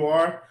investor you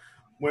are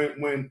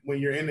when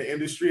you're in the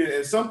industry.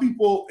 And some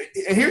people,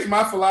 and here's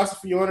my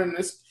philosophy on it, and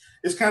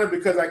it's kind of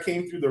because I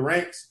came through the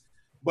ranks.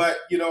 But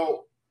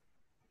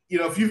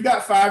if you've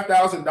got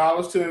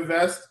 $5,000 to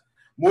invest,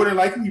 more than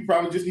likely you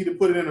probably just need to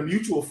put it in a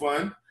mutual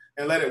fund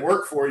and let it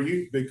work for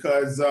you,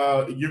 because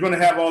you're going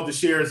to have all the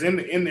shares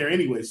in there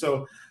anyway.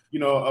 So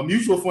a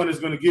mutual fund is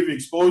going to give you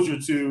exposure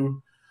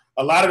to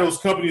a lot of those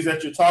companies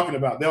that you're talking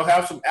about. They'll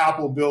have some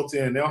Apple built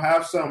in. They'll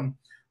have some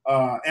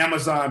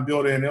Amazon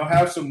built in. They'll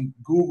have some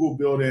Google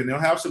built in. They'll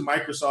have some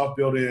Microsoft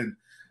built in.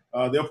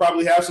 They'll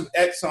probably have some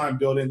Exxon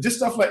built in, just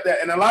stuff like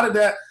that. And a lot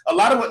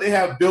of what they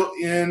have built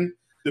in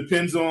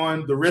depends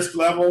on the risk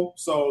level.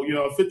 So,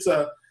 if it's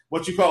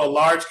what you call a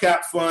large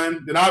cap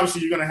fund, then obviously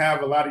you're going to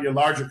have a lot of your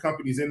larger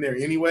companies in there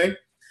anyway.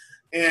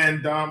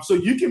 And so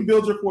you can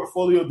build your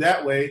portfolio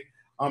that way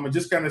and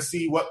just kind of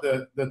see what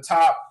the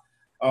top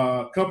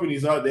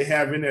companies are they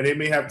have in there. They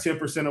may have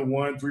 10% of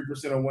one,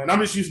 3% of one. I'm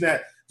just using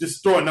that,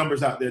 just throwing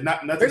numbers out there.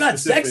 Nothing They're not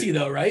specific. Sexy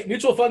though, right?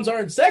 Mutual funds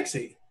aren't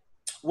sexy.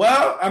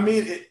 Well, I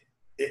mean,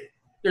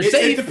 they're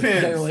safe. It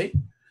depends. Generally.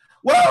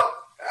 Well,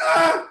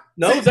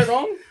 is that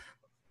wrong?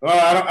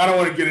 I don't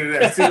want to get into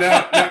that. See,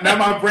 now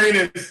my brain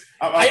is.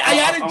 I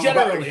added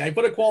generally. I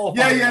put a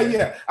qualifier.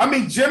 Yeah. I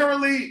mean,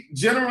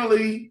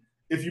 generally,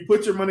 if you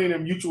put your money in a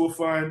mutual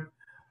fund,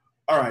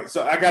 all right.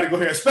 So I got to go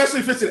here,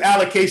 especially if it's an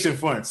allocation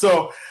fund.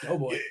 So,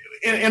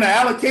 in an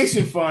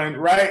allocation fund,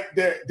 right?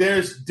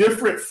 There's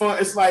different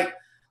funds. It's like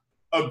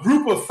a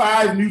group of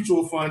 5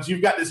 mutual funds.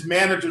 You've got this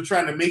manager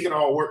trying to make it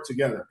all work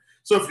together.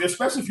 So,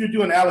 especially if you're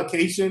doing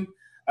allocation,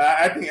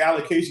 I think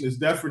allocation is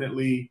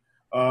definitely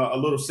a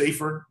little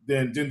safer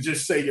than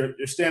just say your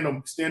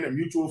standard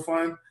mutual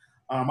fund.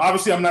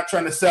 Obviously, I'm not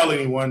trying to sell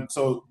anyone.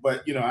 So,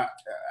 but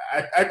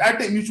I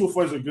think mutual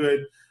funds are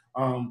good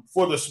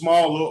for the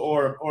small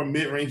or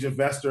mid-range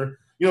investor.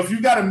 If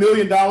you've got $1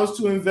 million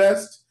to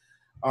invest,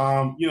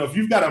 if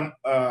you've got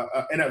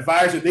an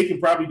advisor, they can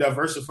probably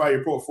diversify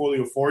your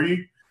portfolio for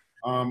you.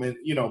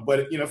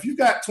 But if you've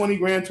got 20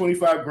 grand,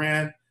 25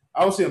 grand,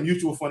 I would say a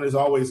mutual fund is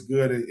always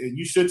good, and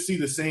you should see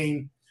the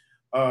same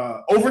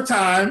over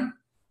time.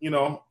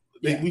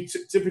 We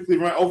typically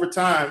run over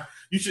time.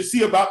 You should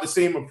see about the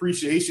same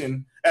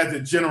appreciation as the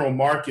general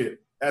market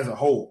as a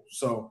whole.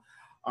 So,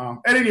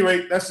 at any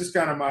rate, that's just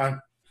kind of my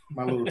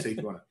little take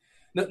on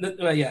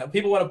it. Yeah,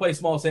 people want to play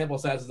small sample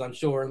sizes, I'm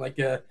sure,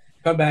 and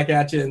come back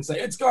at you and say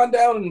it's gone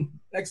down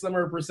X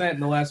number of percent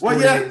in the last 4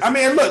 days. I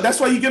mean, look, that's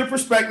why you get a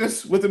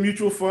prospectus with a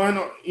mutual fund,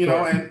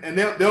 and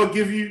they'll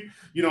give you,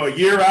 a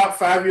year out,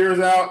 5 years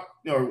out,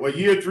 a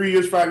year, 3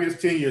 years, 5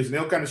 years, 10 years, and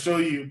they'll kind of show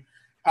you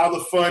how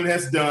the fund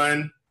has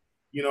done,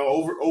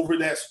 over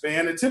that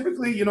span. And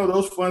typically,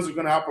 those funds are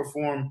going to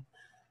outperform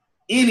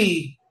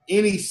any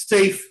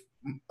safe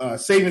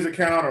savings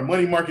account or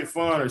money market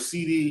fund or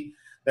CD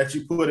that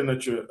you put in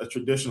a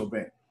traditional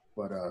bank.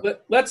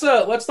 But let's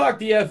talk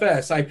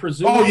DFS. I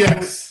presume. Oh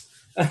yes.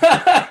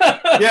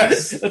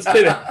 Yes. Let's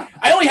do that.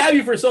 I only have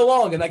you for so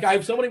long, and like I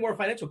have so many more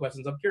financial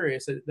questions. I'm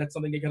curious. That's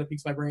something that kind of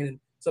piques my brain and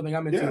something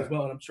I'm into as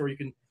well, and I'm sure you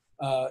can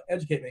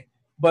educate me.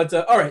 But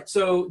all right,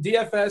 so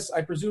DFS,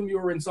 I presume you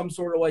were in some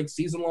sort of like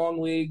season-long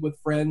league with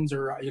friends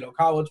or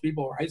college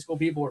people or high school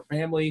people or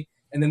family,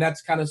 and then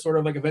that's kind of sort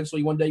of like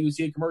eventually one day you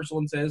see a commercial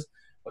and says,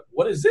 "But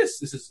what is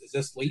this? Is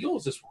this legal?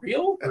 Is this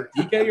real for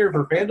DK or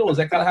for FanDuel? Is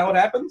that kind of how it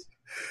happens?"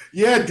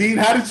 Yeah, Dean,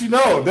 how did you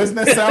know? Doesn't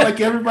that sound like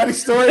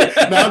everybody's story?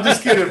 No, I'm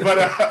just kidding.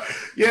 But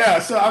yeah,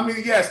 so I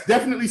mean, yes,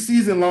 definitely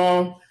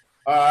season-long.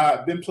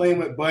 I've been playing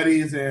with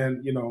buddies,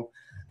 and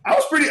I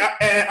was pretty.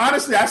 And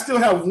honestly, I still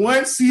have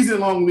one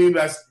season-long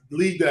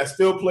league that I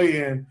still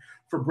play in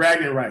for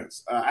bragging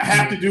rights. I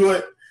have to do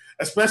it,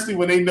 especially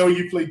when they know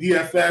you play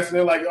DFS, and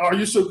they're like, "Oh,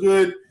 you're so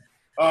good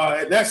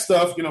at that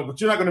stuff,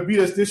 but you're not going to beat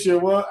us this year."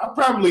 Well, I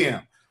probably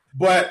am,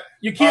 but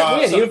you can't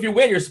win. Even if you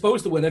win, you're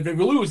supposed to win. If you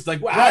lose, it's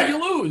like, well, how do you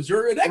lose?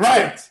 You're an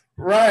expert.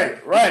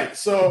 Right.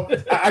 So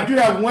I do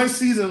have one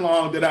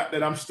season-long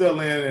that I'm still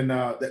in, and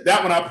that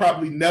one I'll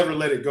probably never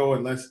let it go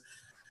unless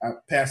I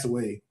pass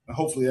away.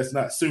 Hopefully, that's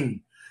not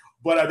soon.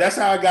 But that's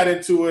how I got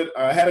into it.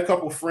 I had a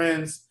couple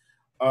friends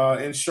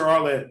in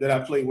Charlotte that I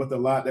played with a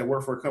lot that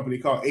work for a company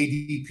called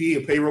ADP,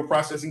 a payroll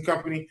processing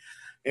company.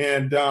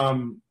 And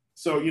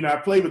so, I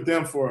played with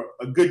them for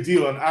a good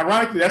deal. And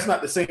ironically, that's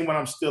not the same one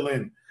I'm still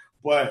in.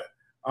 But,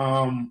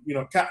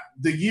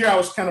 the year I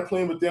was kind of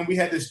playing with them, we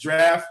had this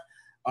draft.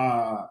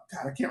 I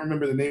can't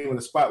remember the name of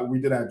the spot where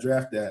we did our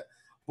draft at.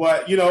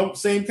 But,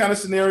 same kind of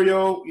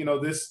scenario.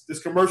 This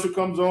commercial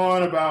comes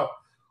on about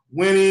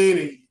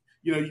winning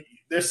and,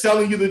 they're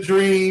selling you the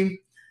dream.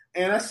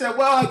 And I said,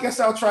 well, I guess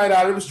I'll try it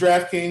out. It was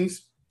DraftKings.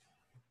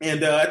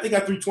 And I think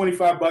I threw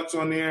 $25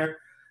 on there.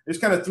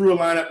 Just kind of threw a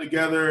lineup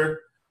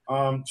together,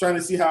 trying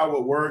to see how it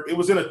would work. It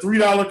was in a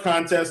 $3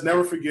 contest,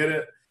 never forget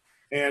it.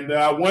 And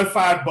I won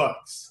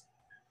 $5.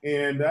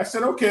 And I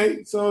said,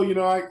 okay. So,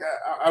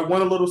 I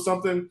won a little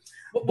something.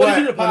 What did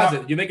you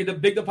deposit? You make a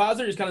big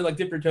deposit or just kind of like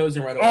dip your toes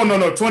in right away? Oh, no,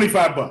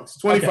 $25.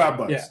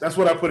 $25. Yeah. That's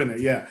what I put in there,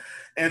 yeah.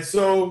 And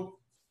so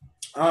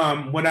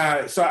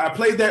I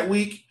played that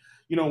week,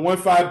 won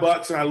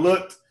 $5, and I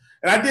looked,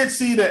 and I did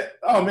see that.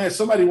 Oh man,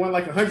 somebody won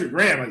like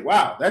 $100,000. Like,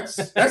 wow, that's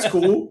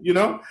cool,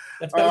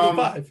 That's better than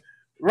 $5.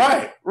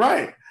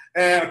 Right.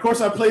 And of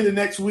course, I played the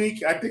next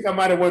week. I think I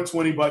might have won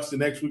 $20 the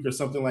next week or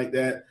something like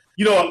that.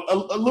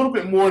 A little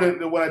bit more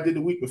than what I did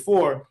the week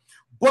before.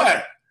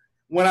 But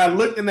when I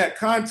looked in that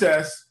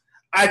contest,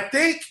 I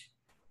think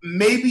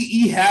maybe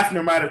E.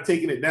 Hafner might have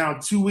taken it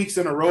down 2 weeks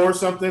in a row or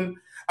something.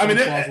 I mean,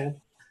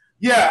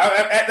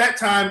 yeah, at that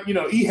time,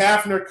 E.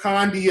 Hafner,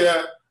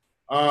 Condia,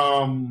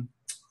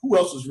 who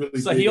else was really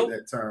big at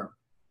that time?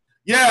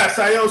 Yeah,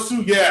 Sayo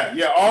Su,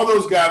 yeah, all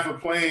those guys were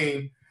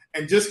playing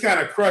and just kind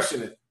of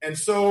crushing it. And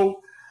so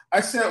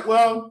I said,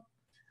 well,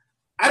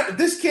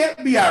 this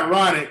can't be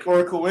ironic or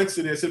a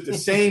coincidence if the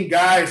same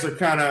guys are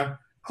kind of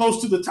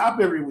close to the top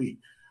every week.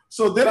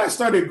 So then I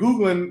started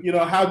Googling,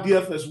 how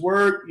DFS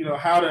worked,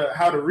 how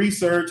to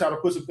research, how to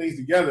put some things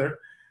together.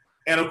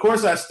 And, of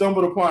course, I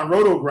stumbled upon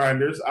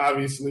RotoGrinders,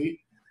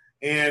 obviously.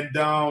 And,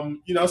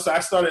 so I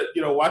started,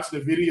 watching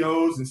the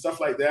videos and stuff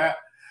like that.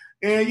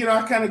 And,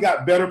 I kind of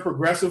got better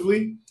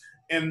progressively.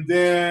 And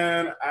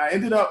then I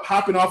ended up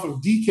hopping off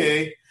of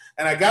DK,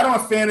 and I got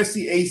on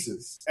Fantasy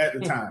Aces at the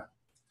time.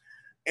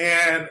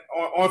 And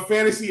on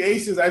Fantasy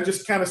Aces, I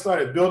just kind of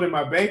started building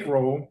my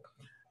bankroll.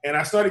 And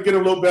I started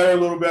getting a little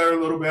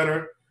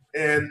better.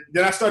 And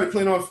then I started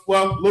playing on,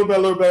 a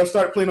little better.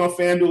 Started playing on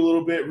FanDuel a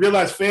little bit.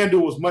 Realized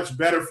FanDuel was much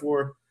better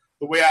for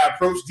the way I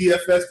approach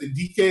DFS than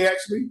DK,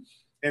 actually.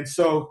 And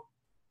so,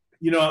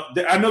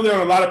 I know there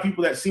are a lot of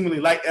people that seemingly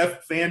like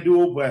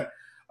FanDuel, but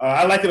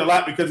I like it a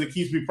lot because it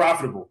keeps me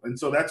profitable. And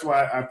so that's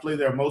why I play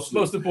there mostly.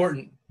 Most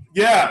important.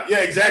 Yeah,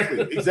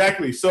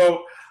 exactly.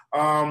 So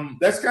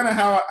that's kind of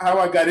how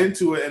I got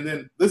into it. And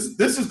then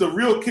this is the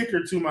real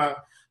kicker to my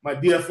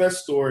DFS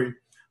story.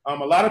 A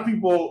lot of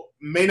people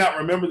may not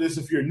remember this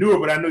if you're newer,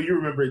 but I know you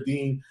remember it,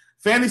 Dean.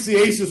 Fantasy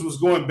Aces was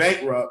going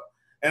bankrupt,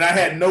 and I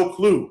had no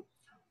clue.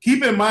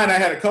 Keep in mind, I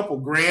had a couple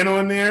grand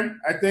on there,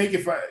 I think.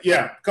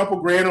 A couple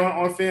grand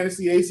on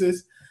Fantasy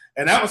Aces.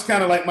 And that was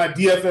kind of like my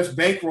DFS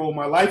bankroll,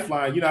 my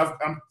lifeline.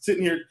 I'm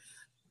sitting here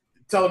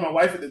telling my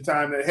wife at the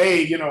time that,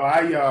 hey,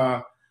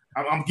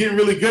 I'm getting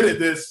really good at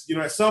this.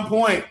 At some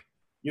point,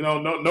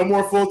 no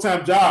more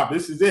full-time job.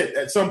 This is it.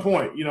 At some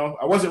point,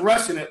 I wasn't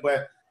rushing it,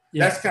 but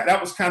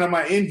that was kind of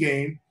my end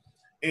game.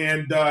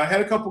 And I had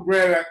a couple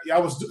grand. I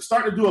was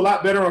starting to do a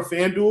lot better on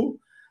FanDuel.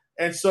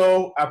 And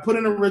so I put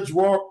in a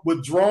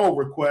withdrawal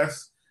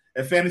request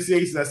at Fantasy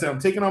Aces. I said, I'm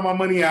taking all my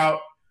money out.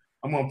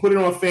 I'm going to put it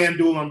on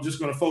FanDuel, and I'm just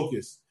going to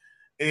focus.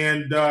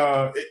 And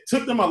it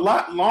took them a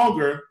lot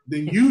longer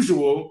than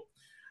usual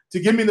to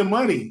give me the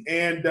money.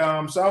 And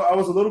so I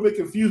was a little bit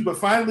confused. But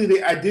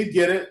finally, I did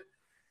get it.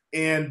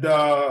 And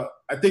I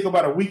think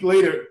about a week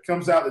later, it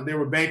comes out that they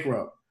were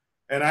bankrupt.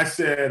 And I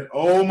said,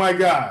 oh, my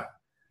God.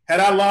 Had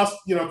I lost,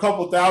 a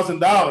couple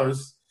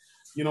 $1,000s,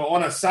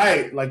 on a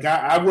site, like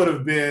I would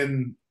have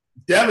been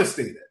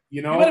devastated,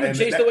 You know, you might have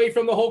been chased away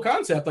from the whole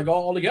concept, like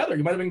all together.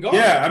 You might have been gone.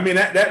 Yeah, I mean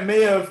that may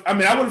have. I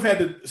mean, I would have had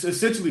to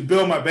essentially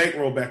build my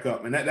bankroll back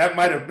up, and that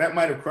might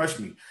have crushed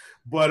me.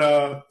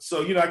 But so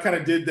you know, I kind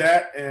of did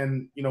that,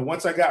 and you know,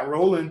 once I got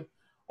rolling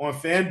on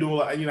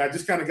FanDuel, I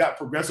just kind of got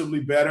progressively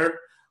better.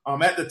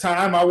 At the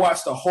time, I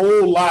watched a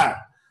whole lot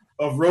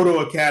of Roto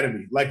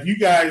Academy. Like you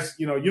guys,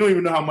 you know, you don't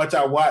even know how much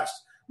I watched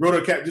Roto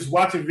Academy. Just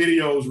watching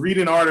videos,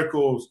 reading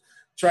articles,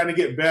 trying to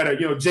get better.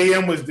 You know,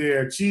 JM was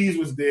there, Cheese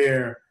was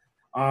there.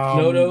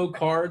 Noto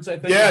Cards, I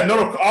think. Yeah,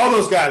 Noto, all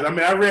those guys. I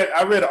mean, I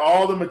read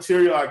all the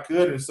material I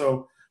could, and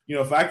so you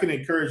know, if I can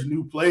encourage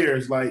new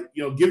players, like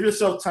you know, give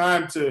yourself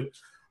time to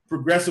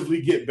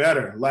progressively get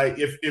better. Like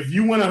if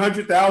you win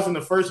 100,000 the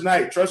first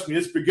night, trust me,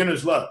 it's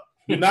beginner's luck.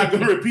 You're not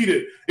going to repeat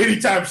it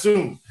anytime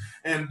soon,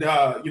 and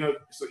you know,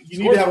 so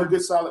you need to have a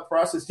good, solid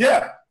process.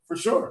 Yeah, for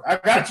sure. I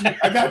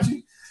got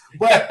you.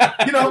 But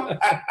you know,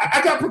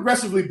 I got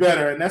progressively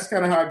better, and that's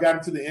kind of how I got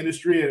into the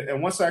industry.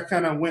 And once I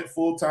kind of went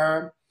full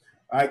time,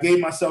 I gave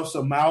myself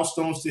some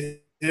milestones to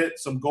hit,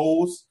 some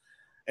goals,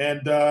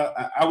 and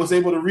I was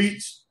able to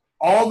reach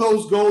all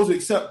those goals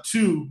except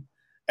 2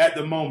 at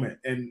the moment.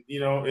 And you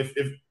know, if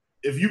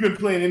you've been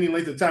playing any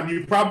length of time,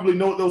 you probably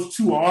know what those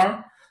 2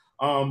 are.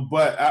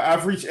 But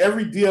I've reached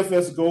every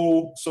DFS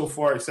goal so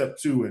far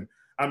except 2, and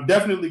I'm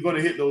definitely going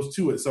to hit those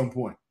 2 at some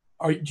point.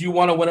 Do you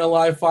want to win a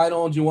live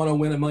final? Do you want to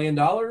win $1 million?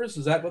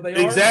 Is that what they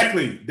are?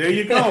 Exactly. There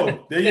you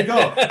go.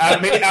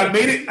 I've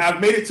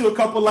made it to a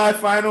couple live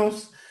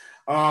finals.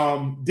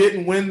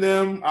 Didn't win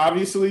them,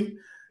 obviously,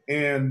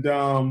 and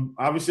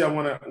obviously I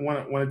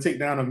want to take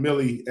down a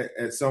milli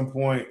at some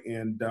point,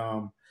 and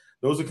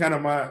those are kind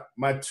of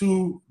my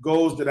 2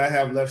 goals that I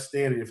have left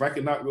standing. If I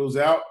can knock those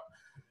out,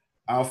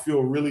 I'll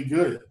feel really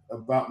good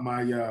about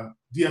my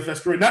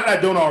DFS career. Not that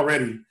I don't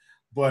already,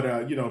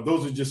 but you know,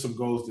 those are just some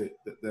goals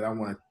that I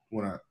want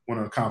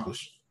to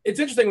accomplish. It's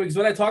interesting because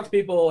when I talk to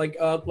people, like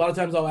a lot of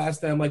times I'll ask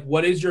them, like,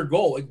 what is your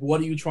goal? Like, what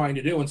are you trying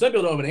to do? And some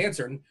people don't have an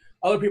answer. And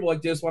other people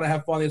like just want to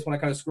have fun. They just want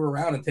to kind of screw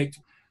around and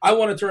I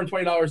want to turn $20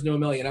 into $1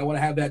 million. I want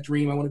to have that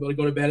dream. I want to be able to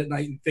go to bed at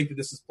night and think that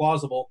this is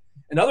plausible.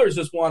 And others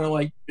just want to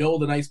like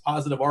build a nice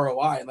positive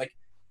ROI. And like,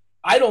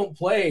 I don't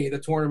play the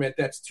tournament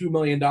that's $2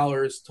 million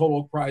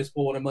total prize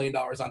pool and $1 million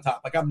on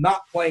top. Like, I'm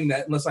not playing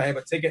that unless I have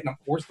a ticket and I'm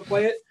forced to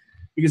play it.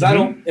 Because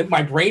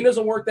my brain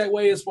doesn't work that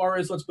way as far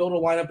as let's build a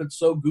lineup that's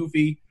so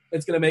goofy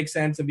it's going to make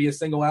sense and be a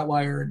single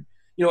outlier and,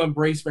 you know,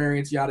 embrace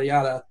variance, yada,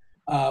 yada.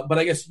 But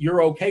I guess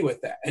you're okay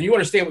with that. And you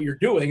understand what you're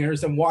doing and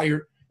understand why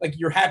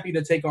you're happy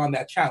to take on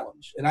that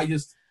challenge. And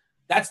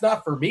that's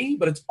not for me,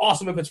 but it's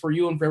awesome if it's for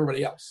you and for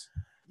everybody else.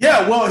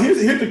 Yeah, well,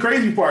 here's the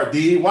crazy part,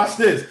 D. Watch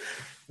this.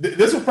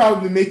 This will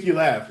probably make you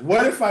laugh.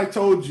 What if I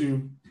told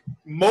you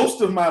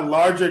most of my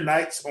larger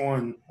nights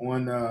in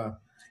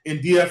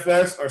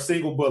DFS are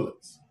single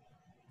bullets?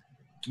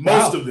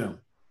 Most of them.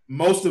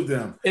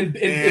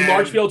 In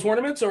large field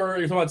tournaments, or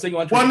you're talking about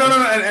single entry? Well,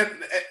 no.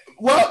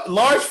 Well,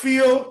 large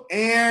field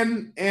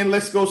and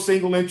let's go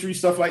single entry,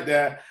 stuff like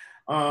that.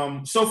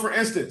 So, for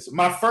instance,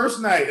 my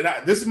first night,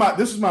 and this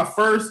is my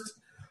first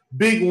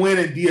big win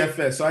in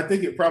DFS, so I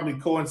think it probably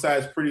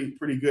coincides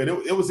pretty good.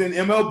 It was in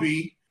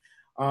MLB.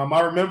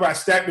 I remember I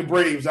stacked the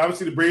Braves.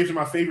 Obviously, the Braves are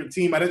my favorite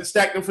team. I didn't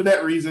stack them for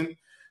that reason.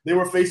 They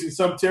were facing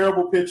some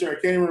terrible pitcher. I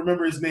can't even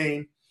remember his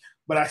name.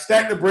 But I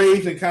stacked the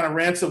Braves and kind of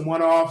ran some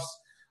one-offs.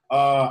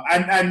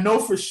 I know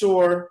for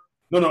sure.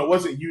 No, it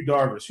wasn't Yu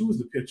Darvish. Who was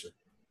the pitcher?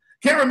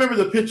 Can't remember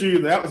the pitcher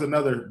either. That was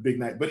another big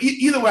night. But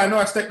either way, I know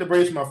I stacked the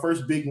Braves for my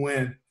first big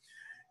win.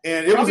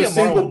 And it probably was a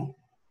single.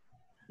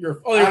 You're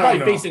probably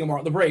facing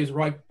them. The Braves,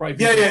 right?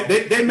 Yeah.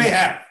 They may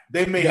have.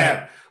 They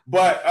have.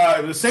 But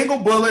it was a single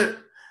bullet.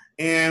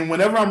 And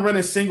whenever I'm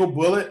running single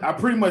bullet, I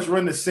pretty much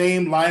run the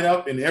same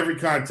lineup in every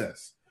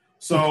contest.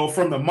 So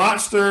from the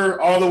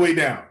monster all the way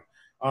down.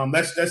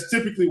 That's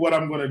typically what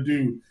I'm going to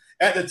do.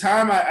 At the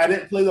time, I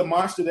didn't play the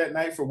monster that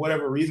night for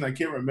whatever reason. I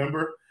can't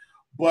remember.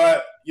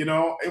 But, you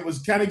know, it was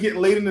kind of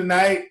getting late in the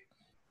night.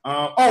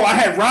 I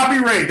had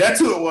Robbie Ray. That's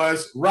who it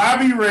was.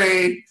 Robbie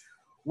Ray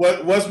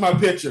was my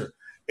pitcher.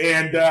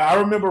 And I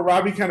remember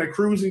Robbie kind of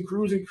cruising.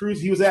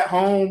 He was at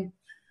home.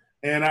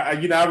 And,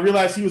 I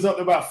realized he was up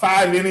to about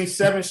 5 innings,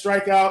 7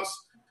 strikeouts,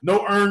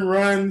 no earned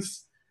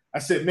runs. I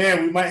said,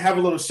 man, we might have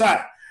a little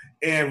shot.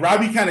 And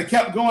Robbie kind of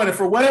kept going. And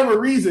for whatever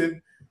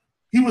reason,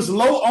 he was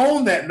low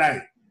owned that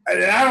night.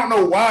 And I don't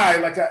know why.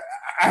 Like, I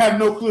have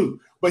no clue.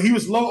 But he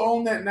was low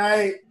owned that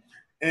night.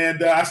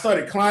 And I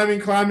started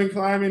climbing.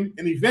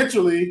 And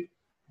eventually,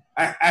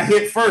 I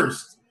hit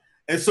first.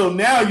 And so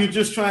now you're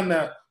just trying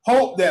to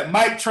hope that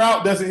Mike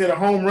Trout doesn't hit a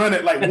home run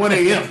at like 1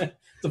 a.m.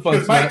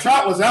 Because Mike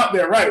Trout was out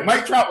there, right?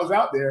 Mike Trout was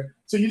out there.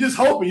 So you're just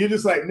hoping. You're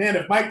just like, man,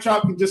 if Mike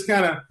Trout can just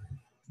kind of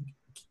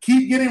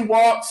keep getting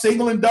walked,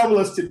 single and double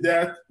us to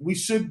death, we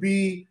should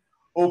be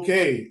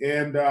okay.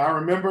 And I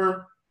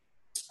remember,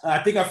 I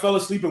think I fell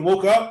asleep and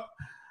woke up,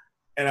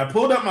 and I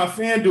pulled up my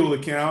FanDuel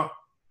account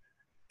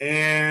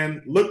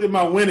and looked at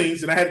my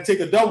winnings, and I had to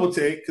take a double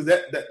take because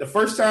that the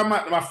first time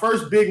my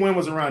first big win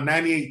was around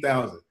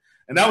 98,000,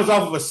 and that was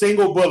off of a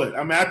single bullet.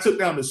 I mean, I took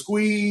down the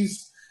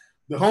squeeze,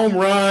 the home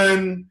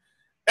run,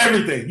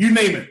 everything. You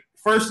name it.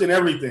 First in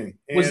everything.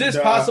 Was this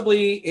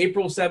possibly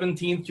April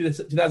 17th,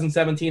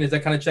 2017? Does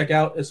that kind of check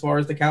out as far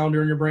as the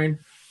calendar in your brain?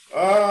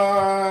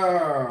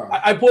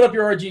 I pulled up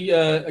your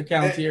RG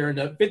accounts here, and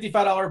a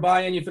 $55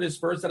 buy-in, you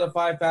finished first out of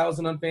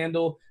 5,000 on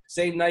FanDuel.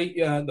 Same night,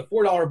 the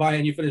 $4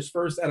 buy-in, you finished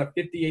first out of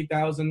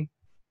 58,000.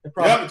 It's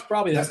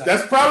probably that.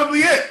 That's probably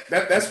it.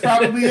 That's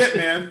probably it,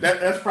 man.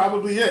 That's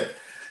probably it.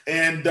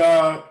 And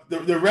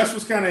the rest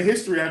was kind of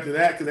history after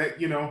that, because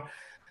that,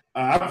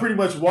 I pretty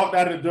much walked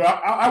out of the door.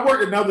 I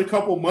worked another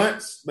couple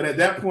months, but at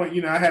that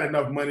point, I had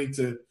enough money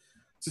to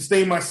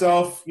sustain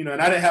myself, and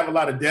I didn't have a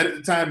lot of debt at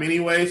the time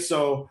anyway.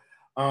 So,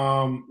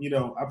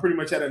 I pretty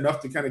much had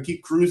enough to kind of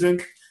keep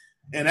cruising.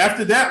 And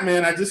after that,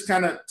 man, I just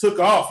kind of took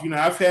off.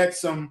 I've had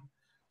some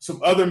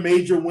other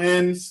major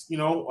wins,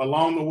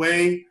 along the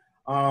way,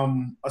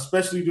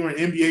 especially during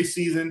NBA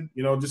season,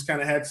 just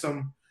kind of had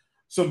some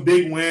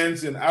big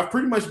wins. And I've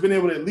pretty much been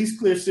able to at least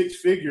clear six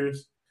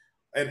figures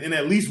in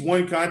at least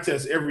one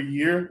contest every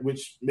year,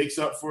 which makes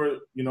up for,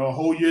 a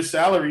whole year's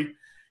salary.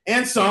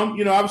 And some,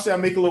 obviously I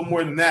make a little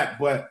more than that,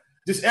 but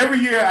just every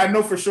year I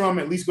know for sure I'm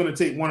at least going to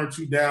take one or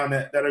two down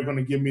that are going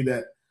to give me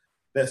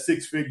that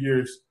six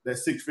figure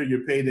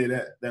payday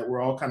that we're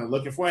all kind of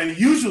looking for. And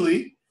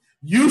usually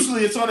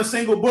it's on a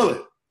single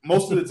bullet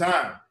most of the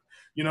time.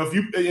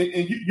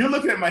 If you're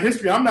looking at my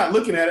history, I'm not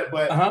looking at it,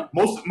 but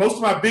most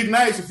of my big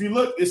nights, if you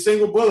look, it's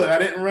single bullet. I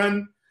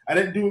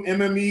didn't do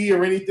MME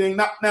or anything.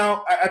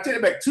 Now I take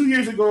it back 2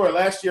 years ago or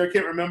last year, I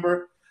can't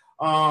remember.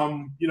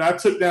 I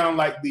took down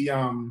like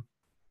the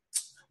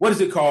what is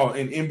it called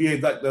in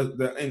NBA, like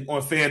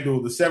on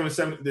FanDuel, the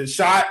 7-7, the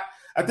shot.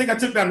 I think I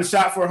took down the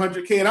shot for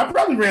 100K, and I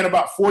probably ran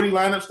about 40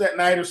 lineups that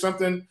night or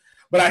something.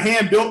 But I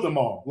hand built them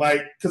all,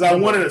 because I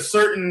wanted a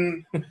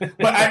certain.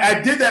 But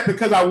I did that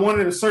because I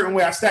wanted a certain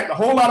way. I stacked a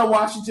whole lot of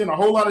Washington, a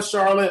whole lot of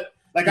Charlotte.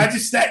 I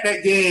just stacked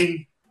that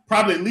game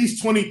probably at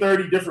least 20,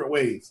 30 different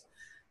ways.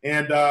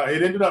 And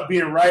it ended up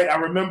being right. I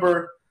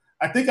remember,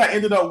 I think I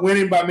ended up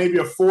winning by maybe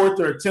a fourth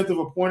or a tenth of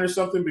a point or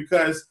something,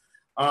 because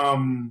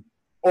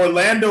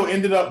Orlando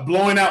ended up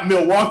blowing out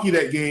Milwaukee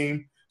that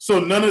game. So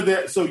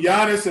so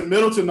Giannis and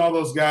Middleton, all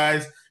those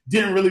guys,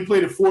 didn't really play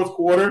the fourth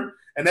quarter.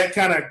 And that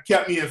kind of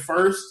kept me in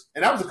first.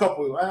 And that was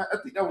I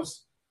think that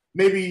was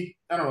maybe,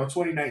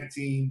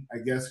 2019, I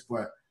guess.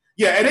 But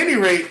yeah, at any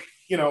rate,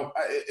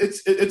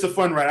 it's a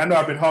fun ride. I know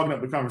I've been hogging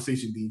up the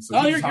conversation, Dean. So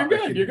you're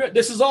good. You're good.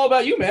 This is all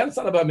about you, man. It's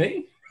not about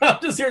me. I'm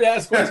just here to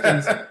ask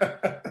questions.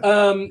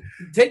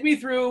 Take me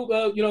through,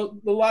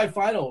 the live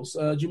finals.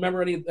 Do you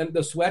remember any of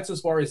the sweats as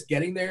far as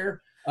getting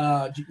there?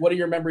 What are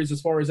your memories as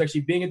far as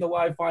actually being at the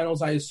live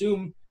finals? I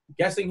assume,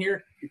 guessing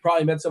here, you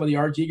probably met some of the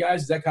RG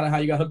guys. Is that kind of how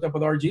you got hooked up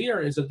with RG,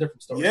 or is it a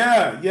different story?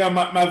 Yeah.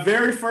 My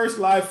very first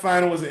live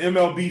final was an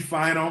MLB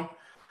final.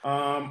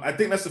 I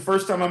think that's the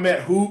first time I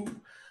met Hoop.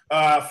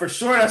 For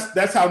sure,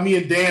 that's how me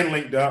and Dan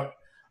linked up,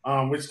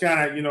 which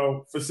kind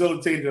of,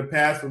 facilitated a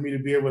path for me to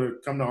be able to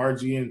come to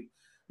RG and,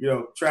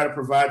 try to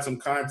provide some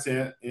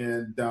content.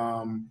 And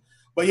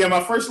but yeah,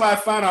 my first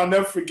live final, I'll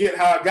never forget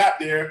how I got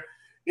there.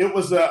 It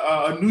was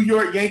a New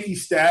York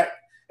Yankees stack.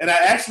 And I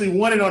actually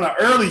won it on an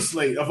early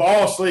slate of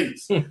all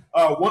slates. Won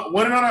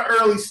it on an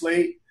early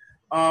slate.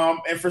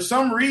 And for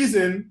some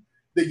reason,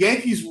 the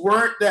Yankees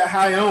weren't that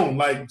high owned.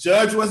 Like,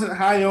 Judge wasn't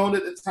high owned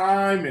at the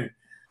time. And,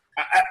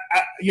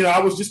 I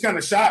was just kind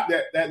of shocked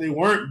that they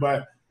weren't.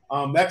 But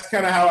that's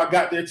kind of how I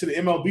got there to the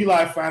MLB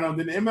Live Final. And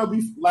then the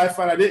MLB Live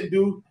Final I didn't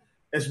do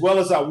as well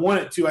as I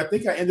wanted to. I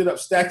think I ended up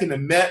stacking the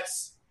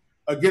Mets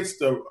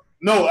against it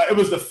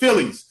was the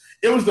Phillies.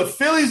 It was the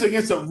Phillies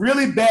against a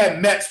really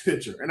bad Mets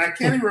pitcher, and I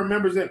can't even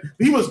remember his name.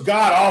 He was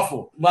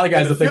god-awful. A lot of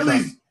guys the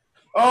Phillies.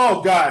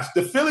 Oh, gosh.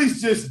 The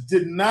Phillies just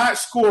did not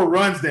score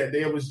runs that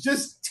day. It was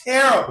just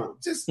terrible.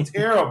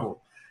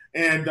 Terrible.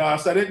 And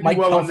so I didn't do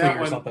well on that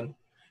one. Something.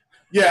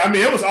 Yeah,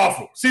 it was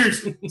awful.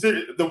 Seriously.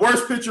 The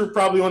worst pitcher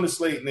probably on the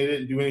slate, and they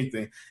didn't do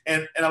anything.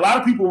 And a lot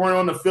of people weren't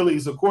on the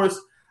Phillies. Of course,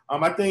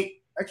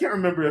 I can't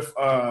remember if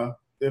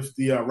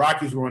the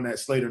Rockies were on that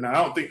slate or not.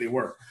 I don't think they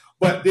were.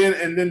 But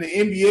then the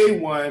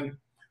NBA one,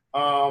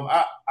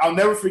 I'll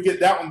never forget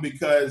that one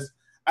because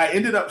I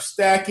ended up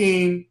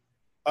stacking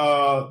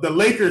the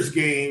Lakers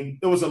game.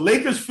 It was a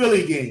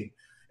Lakers-Philly game,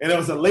 and it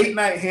was a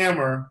late-night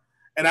hammer.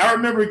 And I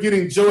remember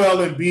getting Joel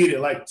Embiid at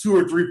like 2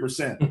 or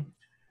 3%.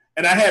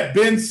 And I had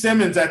Ben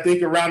Simmons, I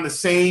think, around the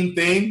same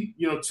thing,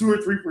 2 or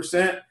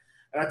 3%.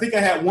 And I think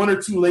I had 1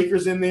 or 2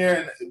 Lakers in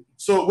there. And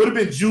so it would have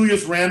been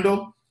Julius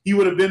Randle. He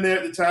would have been there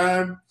at the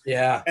time.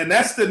 Yeah. And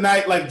that's the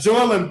night, like,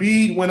 Joel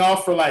Embiid went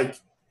off for,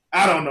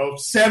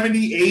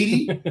 70,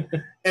 80.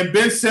 And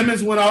Ben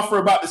Simmons went off for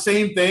about the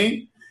same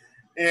thing.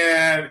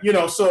 And,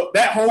 so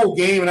that whole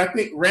game, and I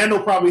think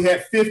Randall probably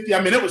had 50.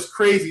 It was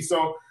crazy.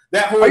 So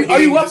that whole game. Are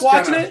you up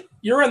watching it?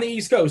 You're on the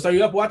East Coast. Are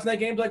you up watching that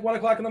game like 1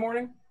 o'clock in the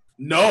morning?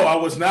 No, I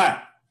was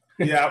not.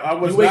 Yeah, I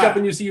was You wake up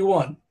and you see you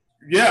won.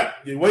 Yeah,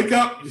 you wake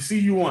up, you see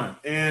you won.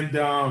 And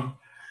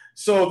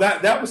so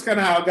that was kind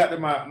of how I got to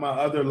my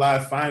other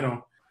live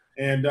final.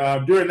 And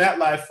during that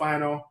live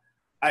final,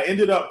 I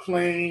ended up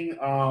playing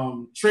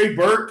Trey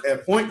Burke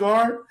at point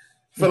guard.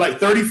 for like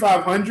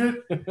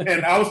 3,500,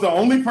 and I was the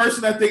only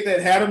person I think that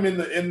had him in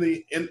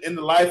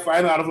the live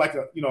final out of like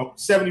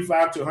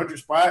 75 to 100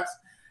 spots.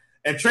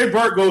 And Trey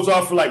Burke goes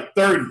off for like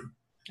 30.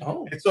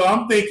 Oh. And so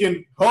I'm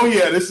thinking, oh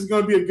yeah, this is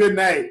going to be a good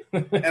night.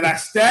 And I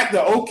stacked the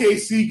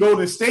OKC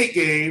Golden State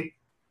game,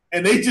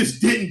 and they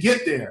just didn't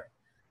get there.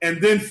 And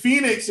then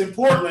Phoenix and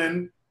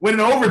Portland went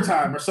in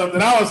overtime or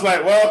something. I was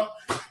like, well,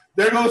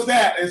 there goes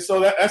that. And so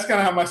that's kind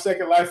of how my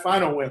second live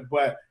final went.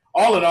 But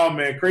all in all,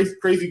 man,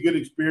 crazy good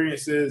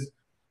experiences.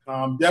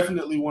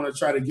 Definitely want to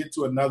try to get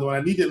to another one.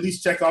 I need to at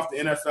least check off the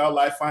NFL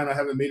live final. I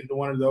haven't made it to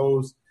one of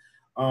those.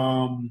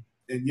 And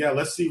yeah,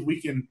 let's see if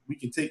we can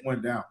take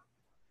one down.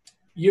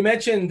 You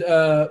mentioned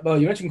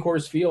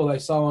Coors Field. I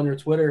saw on your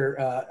Twitter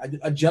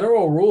a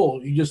general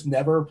rule: you just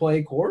never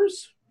play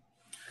Coors.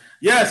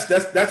 Yes,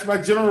 that's my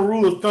general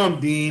rule of thumb,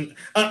 Dean.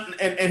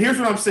 And here's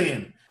what I'm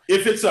saying: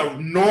 if it's a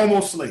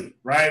normal slate,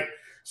 right?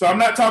 So I'm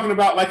not talking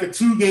about like a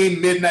 2-game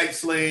midnight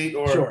slate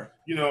or sure.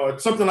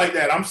 Something like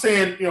that. I'm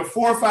saying 4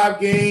 or 5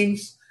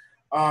 games.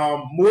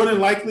 More than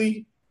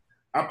likely,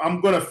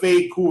 I'm going to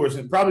fade Coors,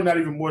 and probably not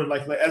even more than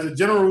likely. As a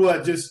general rule,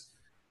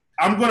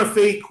 I'm going to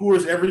fade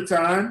Coors every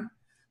time,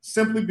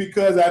 simply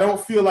because I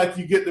don't feel like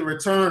you get the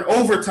return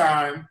over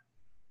time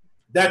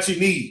that you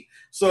need.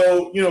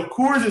 So,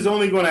 Coors is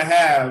only going to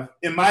have,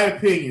 in my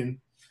opinion,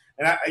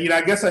 and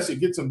I guess I should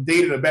get some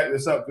data to back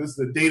this up. This is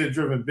a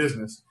data-driven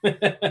business.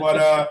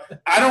 But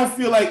I don't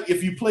feel like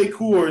if you play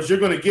Coors, you're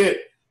going to get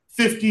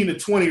 15 to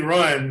 20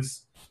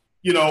 runs,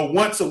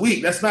 once a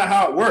week. That's not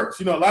how it works.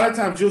 A lot of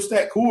times you'll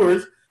stack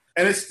Coors,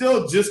 and it's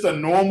still just a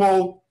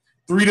normal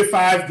 3 to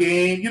 5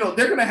 game.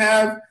 They're going to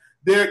have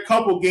their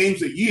couple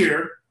games a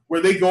year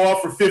where they go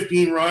off for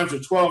 15 runs or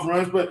 12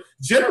 runs. But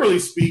generally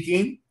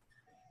speaking,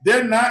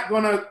 they're not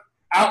going to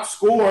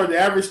outscore the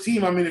average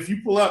team. I mean, if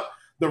you pull up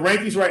the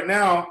rankings right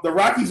now, the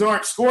Rockies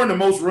aren't scoring the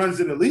most runs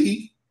in the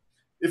league.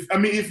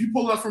 If you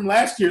pull up from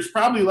last year, it's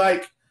probably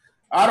like,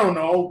 I don't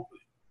know,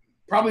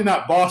 probably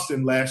not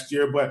Boston last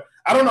year, but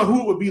I don't know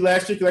who it would be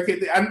last year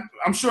because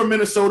I'm sure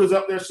Minnesota's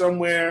up there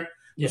somewhere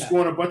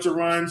scoring a bunch of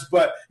runs.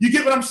 But you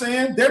get what I'm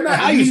saying? They're not.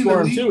 How you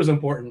score them too is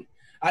important.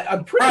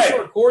 I'm pretty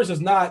sure Coors is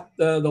not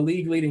the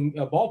league leading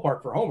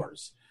ballpark for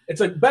homers. It's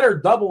a better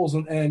doubles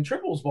and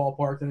triples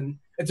ballpark than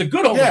it's a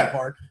good homer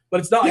park, but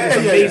it's not like it's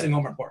an amazing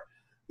homer park.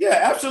 Yeah,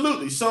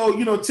 absolutely. So,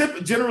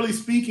 generally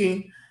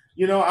speaking,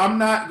 I'm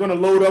not going to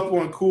load up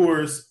on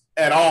Coors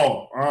at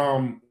all.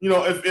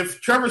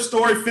 If Trevor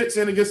Story fits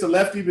in against a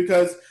lefty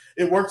because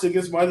it works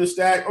against my other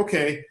stack,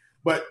 okay.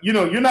 But,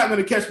 you're not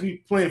going to catch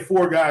me playing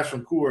 4 guys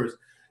from Coors.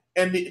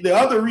 And the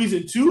other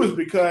reason, too, is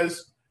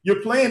because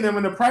you're playing them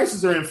and the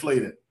prices are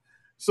inflated.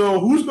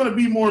 So who's going to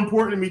be more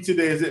important to me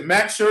today? Is it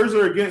Max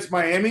Scherzer against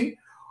Miami,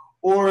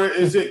 or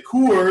is it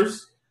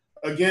Coors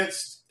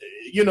against,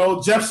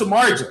 Jeff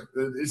Samardzija?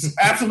 It's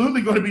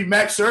absolutely going to be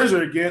Max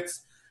Scherzer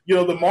against, the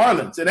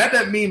Marlins. And that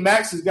doesn't mean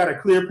Max has got a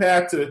clear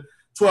path to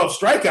 12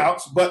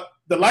 strikeouts, but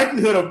the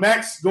likelihood of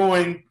Max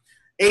going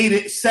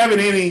 7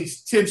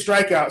 innings, 10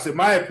 strikeouts, in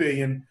my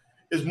opinion,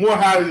 is more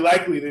highly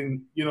likely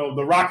than,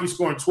 the Rockies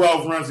scoring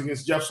 12 runs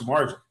against Jeff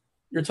Samardzija.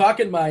 You're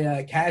talking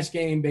my cash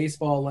game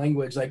baseball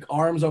language, like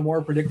arms are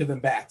more predictive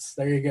than bats.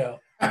 There you go.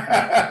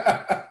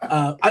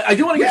 I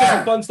do want to get to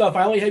some fun stuff.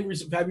 I only have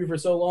you for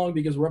so long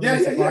because we're up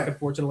against the clock,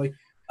 unfortunately.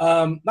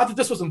 Not that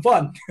this wasn't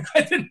fun.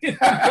 I didn't mean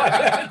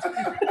that.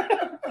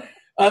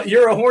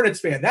 You're a Hornets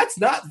fan. That's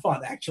not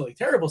fun, actually.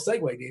 Terrible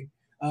segue, Dean.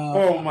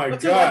 Oh, my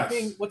gosh.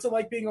 What's it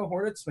like being a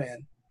Hornets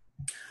fan?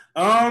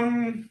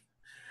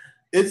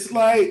 It's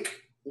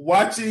like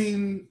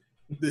watching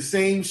the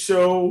same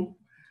show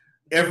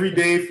every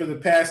day for the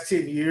past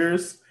 10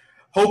 years,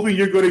 hoping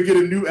you're going to get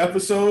a new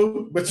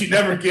episode, but you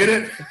never get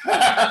it.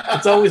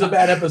 It's always a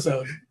bad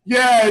episode.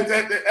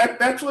 Yeah,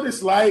 that's what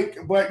it's like.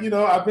 But,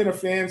 I've been a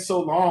fan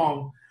so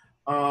long.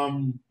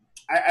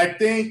 I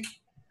think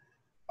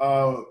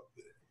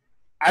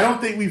I don't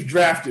think we've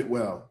drafted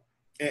well.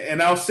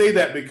 And I'll say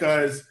that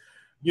because,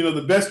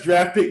 the best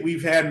draft pick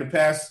we've had in the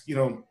past,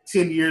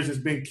 10 years has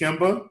been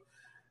Kemba.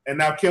 And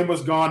now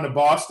Kemba's gone to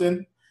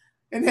Boston.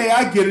 And, hey,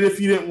 I get it if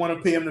you didn't want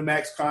to pay him the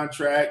max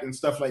contract and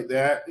stuff like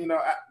that.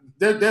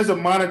 There's a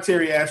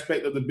monetary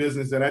aspect of the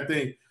business that I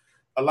think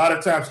a lot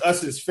of times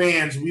us as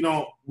fans, we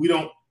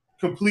don't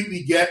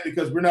completely get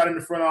because we're not in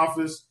the front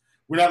office.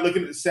 We're not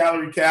looking at the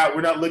salary cap.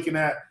 We're not looking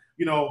at,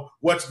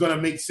 what's going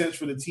to make sense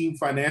for the team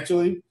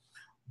financially.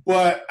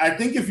 But I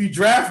think if you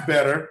draft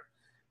better,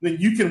 then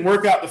you can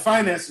work out the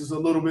finances a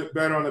little bit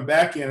better on the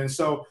back end. And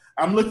so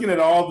I'm looking at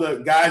all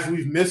the guys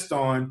we've missed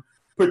on,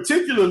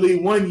 particularly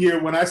one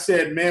year when I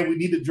said, man, we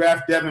need to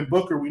draft Devin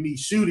Booker. We need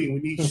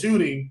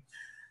shooting.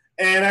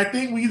 And I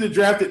think we either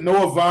drafted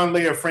Noah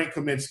Vonleh or Frank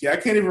Kaminsky. I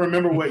can't even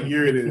remember what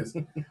year it is.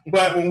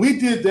 But when we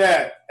did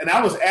that, and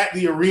I was at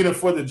the arena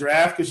for the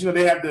draft, because,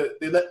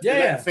 they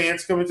let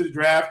fans come into the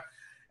draft.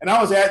 And I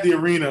was at the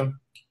arena,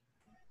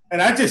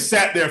 and I just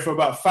sat there for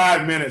about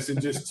 5 minutes in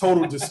just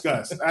total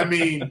disgust. I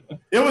mean,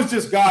 it was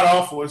just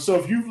god-awful. And so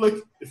if you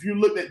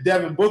looked at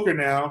Devin Booker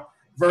now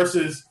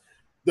versus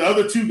the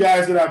other two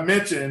guys that I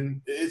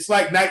mentioned, it's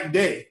like night and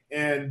day.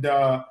 And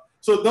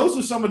so those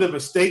are some of the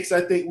mistakes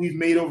I think we've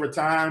made over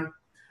time.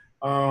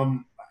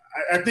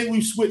 I think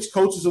we've switched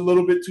coaches a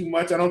little bit too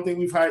much. I don't think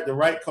we've hired the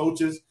right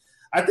coaches.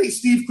 I think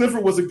Steve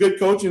Clifford was a good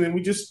coach, and then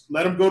we just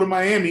let him go to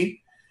Miami.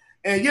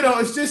 And,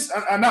 it's just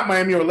not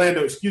Miami,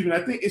 Orlando, excuse me.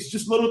 I think it's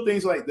just little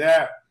things like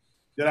that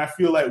I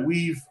feel like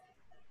we've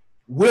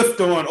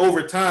whiffed on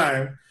over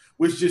time,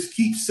 which just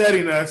keeps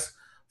setting us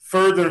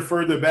further and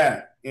further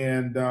back.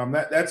 And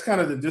that's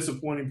kind of the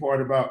disappointing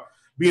part about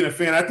being a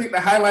fan. I think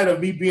the highlight of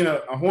me being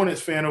a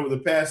Hornets fan over the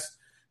past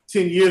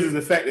 10 years is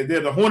the fact that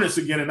they're the Hornets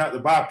again and not the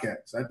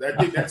Bobcats. I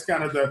think that's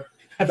kind of the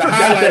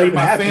highlight of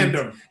my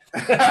fandom.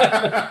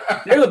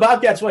 They were the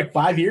Bobcats for like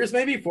 5 years,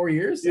 maybe 4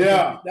 years.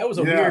 Yeah. That was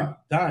a weird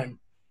time.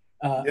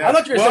 I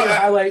thought you were saying the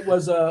highlight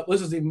was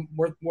this was even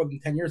more than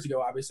 10 years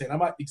ago, obviously, and I'm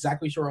not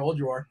exactly sure how old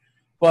you are,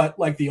 but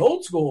like the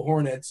old school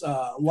Hornets,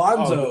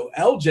 Lonzo,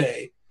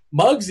 LJ,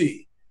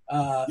 Muggsy.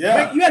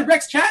 You had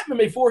Rex Chapman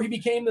before he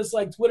became this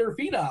like Twitter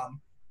phenom.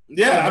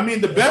 Yeah, I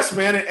mean the best,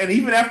 man, and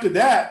even after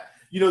that,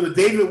 the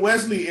David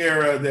Wesley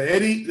era, the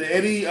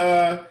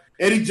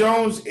Eddie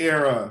Jones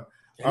era,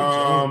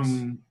 Del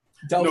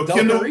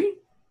Kendall.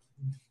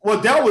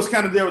 Well, Del was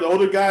kind of there with the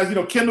older guys.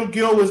 Kendall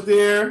Gill was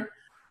there.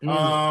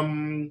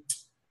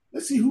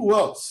 Let's see who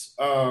else.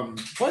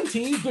 Fun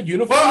team, good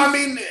uniform. Well, I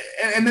mean,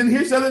 and then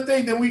here's the other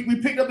thing. Then we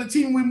picked up the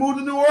team. We moved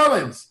to New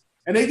Orleans.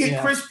 And they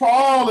get Chris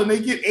Paul and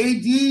they get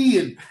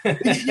AD.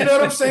 And you know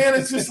what I'm saying?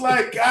 It's just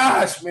like,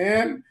 gosh,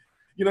 man.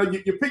 You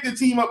pick the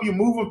team up, you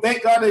move them.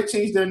 Thank God they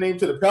changed their name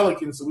to the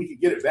Pelicans so we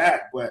could get it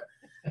back. But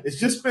it's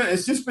just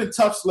been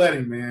tough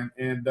sledding, man.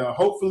 And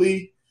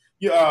hopefully,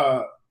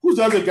 who's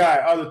the other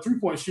guy? The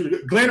 3-point shooter,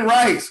 Glenn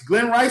Rice.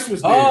 Glenn Rice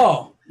was there.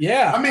 Oh,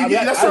 yeah. I mean,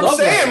 that's what I'm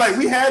saying. Like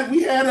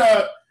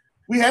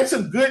we had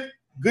some good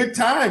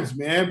times,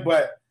 man.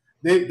 But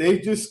they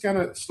just kind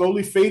of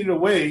slowly faded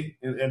away,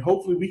 and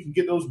hopefully we can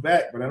get those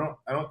back. But I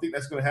don't think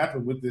that's going to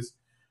happen with this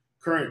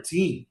current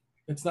team.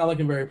 It's not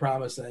looking very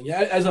promising.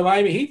 Yeah, as a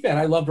Miami Heat fan,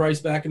 I loved Rice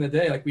back in the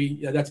day. Like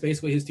that's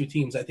basically his two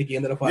teams. I think he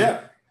ended up on.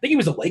 I think he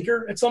was a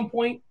Laker at some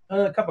point.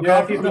 A cup of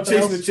coffee.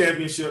 Chasing the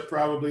championship,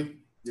 probably.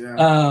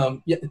 Yeah.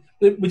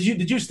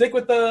 Did you stick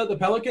with the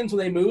Pelicans when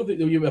they moved? Were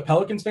you a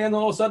Pelicans fan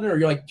all of a sudden, or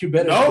you're like too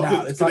bitter?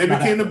 No, they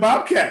became the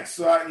Bobcats.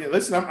 So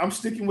listen, I'm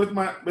sticking with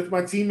my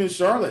team in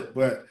Charlotte,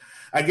 but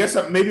I guess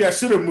maybe I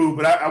should have moved,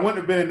 but I wouldn't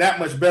have been in that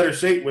much better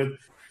shape with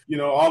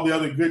all the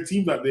other good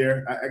teams up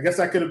there. I guess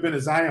I could have been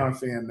a Zion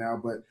fan now,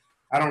 but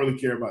I don't really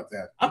care about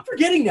that. I'm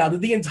forgetting now.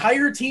 Did the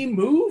entire team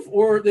move,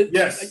 or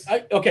yes?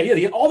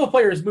 All the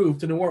players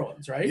moved to New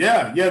Orleans, right?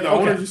 Yeah. The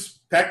owner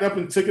just packed up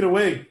and took it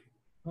away.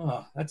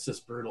 Oh, that's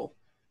just brutal.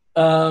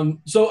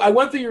 So I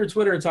went through your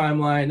Twitter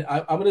timeline.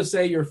 I'm going to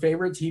say your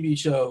favorite TV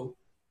show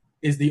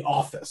is The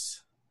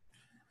Office.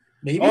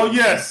 Maybe? Oh,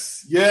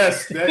 yes,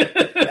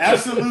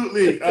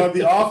 absolutely.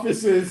 The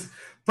Office is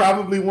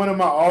probably one of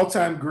my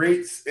all-time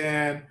greats.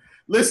 And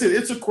listen,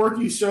 it's a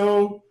quirky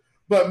show,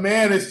 but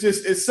man, it's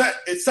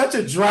such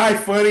a dry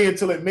funny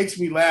until it makes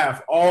me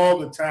laugh all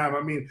the time.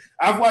 I mean,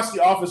 I've watched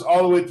The Office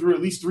all the way through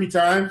at least 3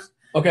 times.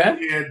 Okay.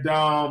 And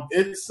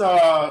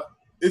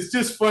it's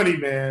just funny,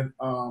 man.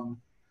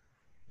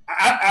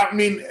 I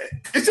mean,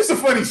 it's just a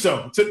funny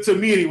show to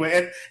me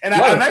anyway. And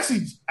I've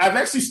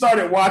actually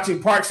started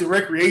watching Parks and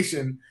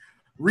Recreation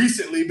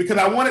recently because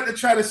I wanted to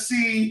try to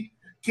see,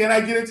 can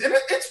I get into it?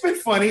 It's been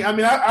funny. I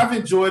mean, I've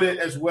enjoyed it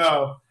as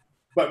well.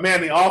 But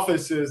man, The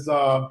Office is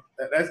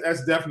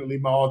that's definitely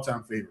my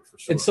all-time favorite for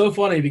sure. It's so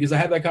funny because I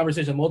had that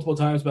conversation multiple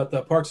times about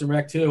the Parks and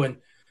Rec too, and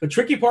the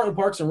tricky part with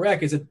Parks and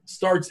Rec is it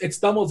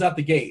stumbles out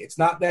the gate. It's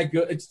not that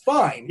good. It's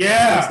fine.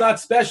 Yeah. It's not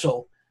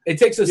special. It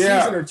takes a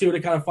season or two to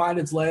kind of find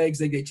its legs.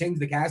 They change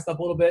the cast up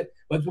a little bit,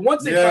 but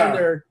once they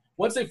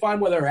find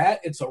where they're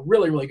at, it's a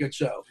really, really good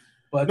show.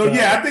 But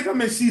I think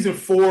I'm in season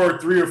 4,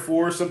 3 or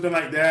 4, something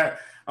like that.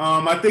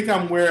 I think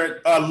I'm where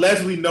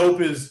Leslie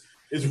Knope is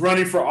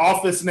running for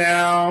office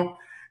now,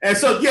 and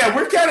so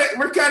we're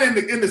kind of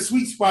in the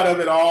sweet spot of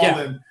it all.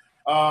 Yeah.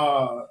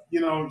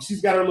 And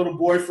she's got her little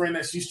boyfriend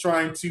that she's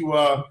trying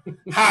to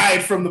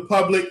hide from the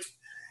public.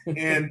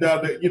 And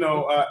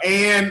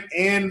Ann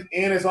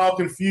is all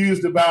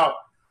confused about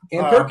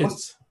Ann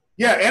Perkins.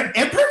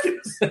 Ann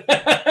Perkins.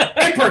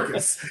 Ann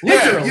Perkins.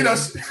 Literally.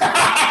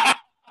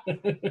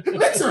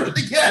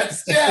 Literally,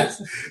 yes.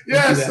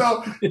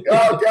 So,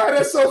 oh God,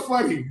 that's so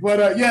funny.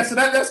 But so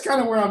that's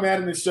kind of where I'm at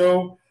in the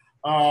show.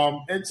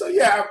 And so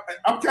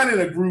I'm kind of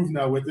in a groove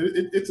now with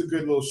it. It's a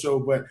good little show.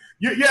 But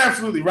you're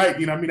absolutely right.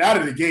 I mean, out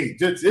of the gate,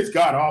 it's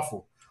god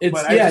awful. You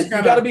got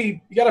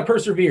to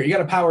persevere. You got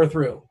to power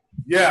through.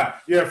 Yeah,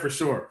 for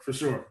sure.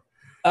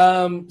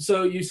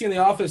 So you've seen The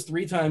Office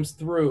 3 times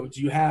through.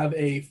 Do you have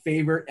a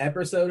favorite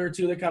episode or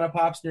two that kind of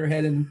pops in your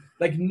head? And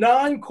like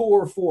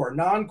non-core four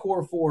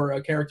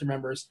character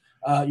members,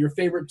 your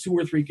favorite 2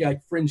 or 3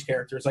 like fringe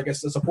characters, I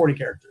guess the supporting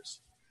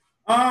characters.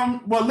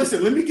 Well,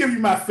 listen, let me give you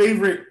my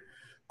favorite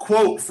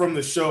quote from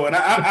the show. And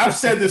I've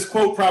said this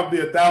quote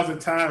probably 1,000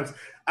 times.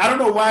 I don't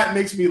know why it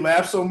makes me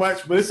laugh so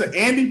much, but it's an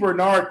Andy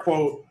Bernard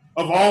quote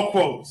of all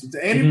quotes. It's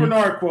an Andy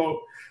Bernard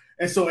quote.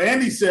 And so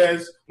Andy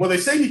says, well, they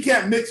say you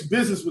can't mix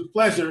business with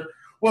pleasure.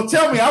 Well,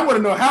 tell me, I want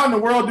to know, how in the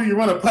world do you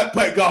run a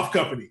putt-putt golf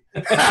company?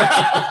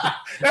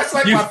 That's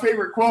like my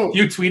favorite quote.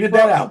 You tweeted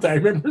that out. I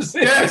remember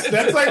saying. Yes,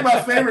 that's like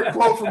my favorite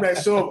quote from that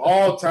show of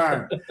all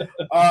time.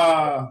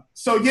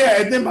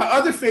 And then my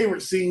other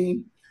favorite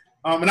scene,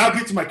 and I'll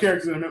get to my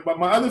characters in a minute, but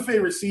my other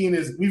favorite scene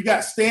is we've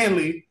got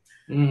Stanley,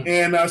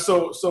 and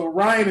so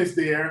Ryan is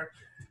there,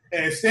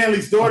 and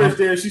Stanley's daughter's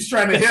there. She's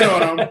trying to hit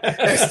on him,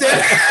 and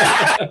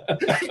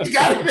Stanley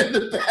got him in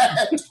the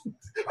back.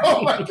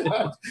 Oh my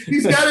God!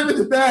 He's got him in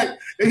the back,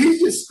 and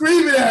he's just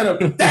screaming at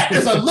him. That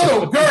is a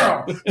little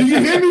girl. Do you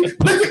hear me?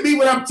 Look at me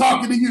when I'm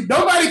talking to you.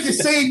 Nobody can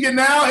save you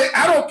now.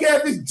 I don't care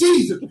if it's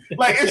Jesus.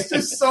 Like, it's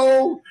just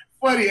so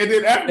funny. And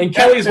then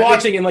Kelly's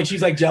watching, and like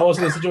she's like jealous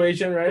of the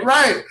situation, right?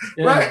 Right.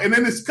 And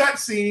then this cut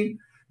scene.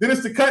 Then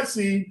it's the cut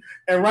scene,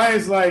 and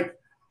Ryan's like,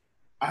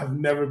 I've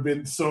never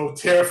been so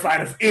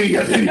terrified of any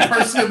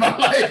person in my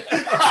life.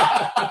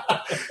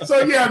 So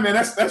yeah, man,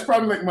 that's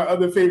probably like my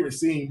other favorite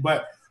scene.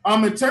 But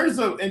in terms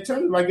of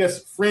I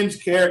guess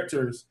fringe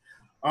characters,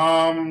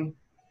 because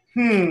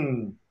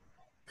I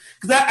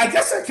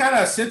guess I kind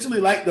of essentially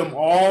like them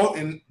all,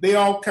 and they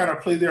all kind of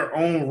play their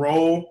own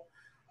role.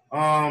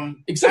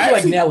 Except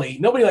like Nelly.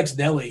 Nobody likes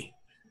Nelly.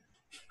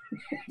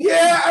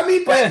 Yeah, I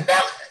mean, but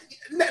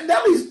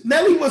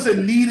Nelly was a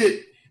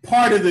needed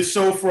part of the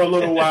show for a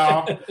little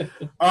while.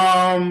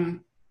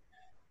 I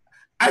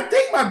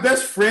think my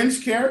best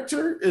fringe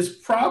character is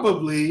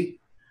probably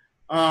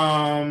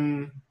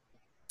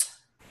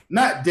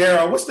not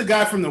Daryl. What's the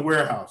guy from The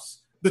Warehouse?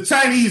 The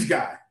Chinese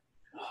guy.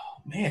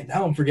 Oh, man,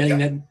 now I'm forgetting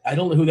that. I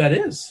don't know who that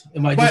is.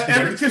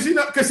 Because he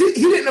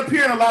didn't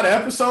appear in a lot of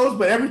episodes,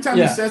 but every time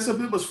he said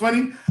something that was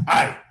funny,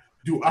 I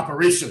do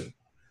operation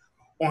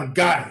on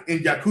guy in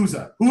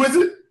Yakuza. Who is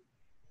it?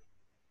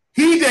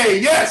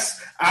 Hide,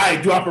 yes. I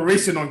do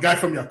operation on guy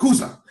from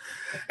Yakuza.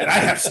 And I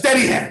have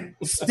steady hand.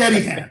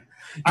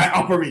 I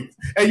operate.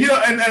 And,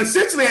 and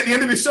essentially at the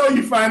end of the show,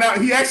 you find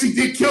out he actually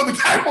did kill the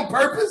guy on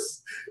purpose.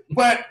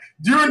 But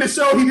during the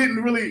show, he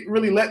didn't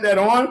really let that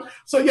on.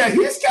 So, yeah,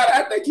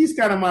 I think he's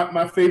kind of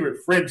my favorite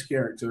French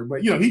character.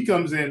 But, he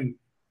comes in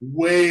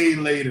way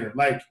later.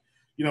 Like,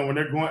 when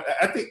they're going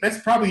 – I think that's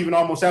probably even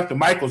almost after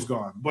Michael's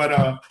gone. But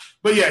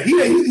yeah,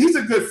 he's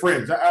a good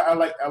French. I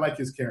like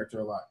his character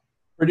a lot.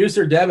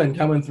 Producer Devin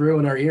coming through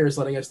in our ears,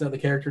 letting us know the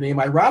character name.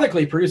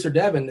 Ironically, Producer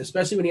Devin,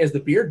 especially when he has the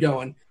beard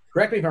going,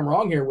 correct me if I'm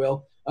wrong here,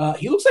 Will,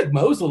 he looks like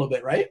Mose a little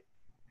bit, right?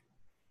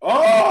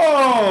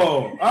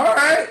 Oh, all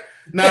right.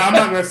 No, I'm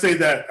not going to say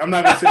that. I'm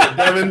not going to say that,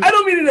 Devin. I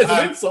don't mean it as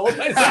an insult.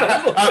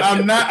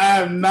 I'm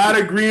not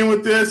agreeing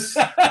with this.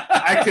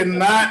 I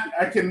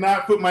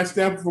cannot put my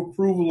stamp of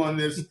approval on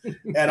this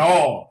at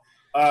all.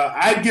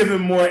 I'd give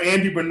him more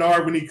Andy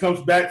Bernard when he comes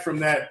back from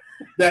that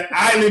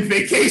island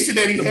vacation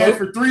that he had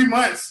for 3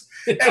 months.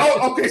 And,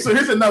 okay, so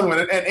here's another one.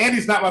 And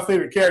Andy's not my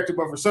favorite character,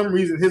 but for some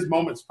reason his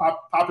moments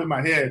pop in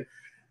my head.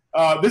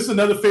 This is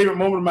another favorite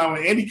moment of mine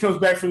when Andy comes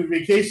back from the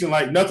vacation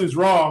like nothing's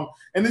wrong.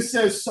 And it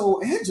says, so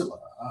Angela,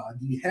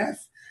 do you have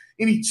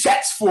any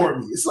checks for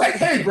me? It's like,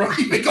 hey, bro,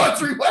 you've been gone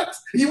 3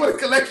 months. You want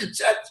to collect your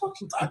checks?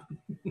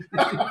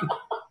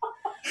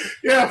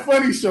 Yeah,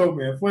 funny show,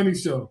 man. Funny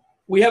show.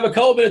 We have a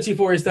couple minutes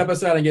before we step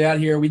aside and get out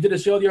of here. We did a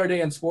show the other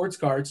day on sports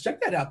cards.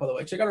 Check that out, by the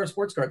way. Check out our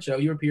sports card show.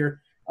 You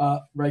appear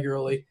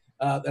regularly.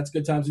 That's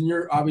good times. And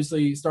you're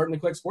obviously starting to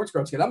collect sports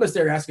cards again. I'm just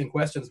there asking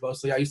questions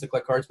mostly. I used to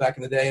collect cards back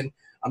in the day, and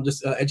I'm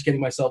just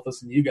educating myself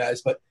listening to you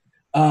guys. But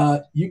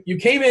you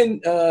came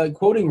in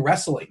quoting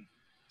wrestling.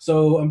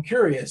 So I'm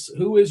curious,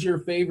 who is your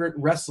favorite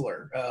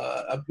wrestler?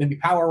 Maybe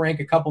power rank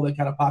a couple that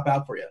kind of pop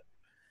out for you.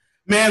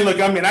 Man, look,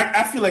 I mean,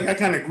 I feel like I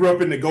kind of grew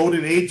up in the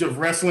golden age of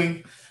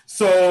wrestling.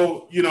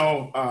 So,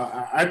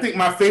 I think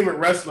my favorite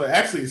wrestler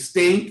actually is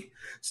Sting.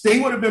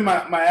 Sting would have been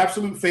my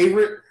absolute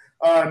favorite.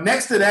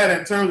 Next to that,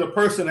 in terms of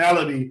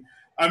personality,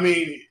 I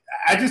mean,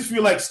 I just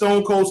feel like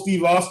Stone Cold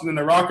Steve Austin and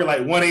The Rock are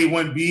like 1A,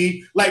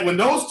 1B. Like when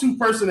those two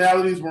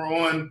personalities were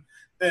on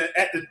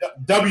at the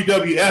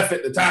WWF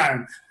at the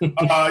time,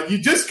 you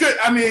just could,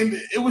 I mean,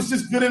 it was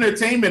just good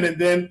entertainment. And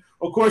then,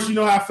 of course, you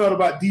know how I felt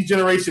about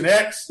D-Generation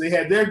X. They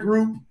had their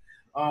group.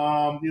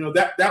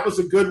 That was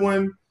a good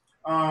one.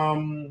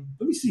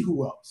 Let me see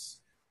who else.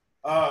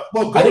 Not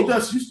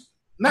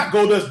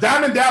Goldust.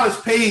 Diamond Dallas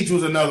Page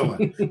was another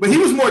one, but he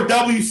was more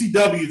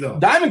WCW though.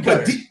 Diamond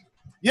Cutter.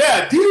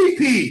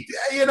 DDP.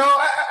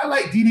 I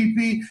like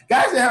DDP.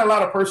 Guys that had a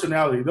lot of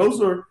personality. He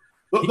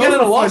got in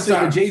a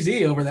lawsuit with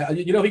Jay-Z over that.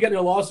 He got in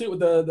a lawsuit with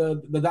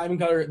the Diamond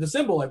Cutter, the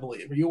symbol, I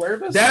believe. Are you aware of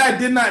this? That I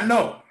did not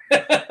know.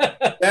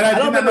 I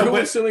don't remember who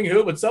was suing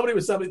who, but somebody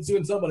was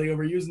suing somebody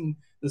over using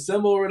the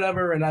symbol or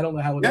whatever, and I don't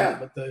know how it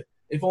went, but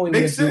if only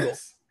makes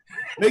sense.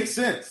 Makes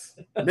sense.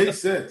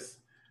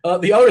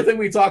 The other thing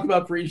we talked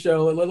about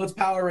pre-show, let's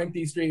power rank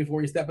these three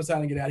before we step aside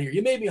and get out of here.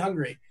 You may be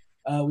hungry.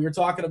 We were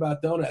talking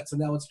about donuts,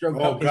 and now let's throw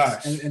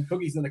cupcakes and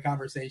cookies in the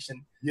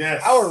conversation.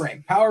 Yes.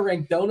 Power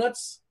rank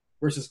donuts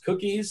versus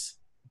cookies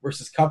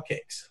versus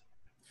cupcakes.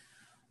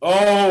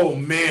 Oh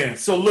man!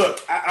 So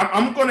look,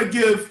 I'm gonna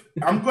give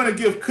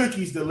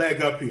cookies the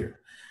leg up here,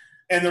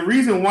 and the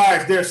reason why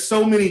is there's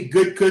so many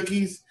good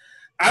cookies.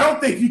 I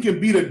don't think you can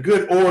beat a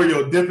good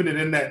Oreo dipping it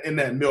in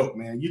that milk,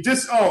 man. You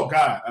just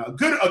a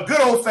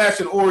good old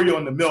fashioned Oreo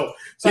in the milk.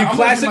 So you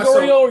classic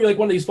Oreo, or you like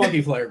one of these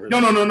funky flavors?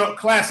 No,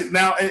 classic.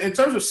 Now, in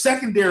terms of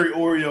secondary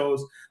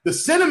Oreos, the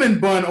cinnamon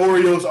bun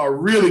Oreos are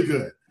really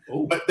good,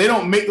 but they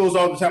don't make those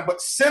all the time.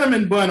 But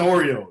cinnamon bun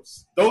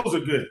Oreos, those are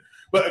good.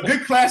 But a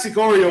good classic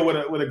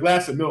Oreo with a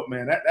glass of milk,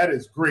 man, that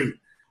is great.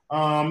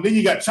 Then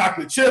you got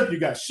chocolate chip, you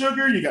got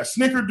sugar, you got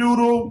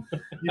snickerdoodle,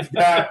 you've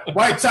got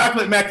white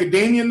chocolate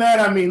macadamia nut.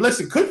 I mean,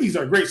 listen, cookies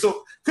are great.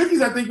 So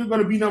cookies, I think, are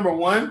going to be number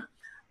one.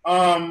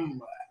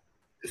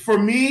 For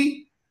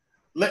me,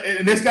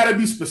 and it's got to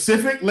be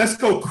specific. Let's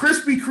go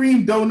Krispy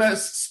Kreme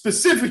donuts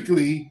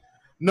specifically.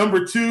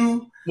 Number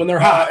two. When they're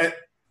hot.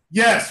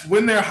 Yes,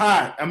 when they're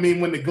hot. I mean,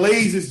 when the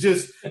glaze is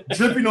just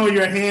dripping on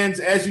your hands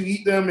as you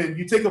eat them and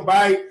you take a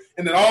bite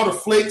and then all the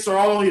flakes are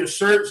all on your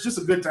shirt. It's just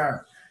a good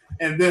time.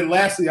 And then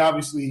lastly,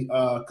 obviously,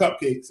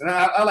 cupcakes. And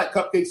I like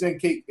cupcakes and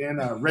cake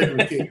and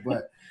regular cake.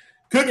 But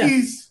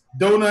cookies,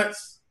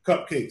 donuts,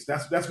 cupcakes.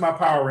 That's my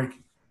power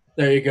ranking.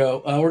 There you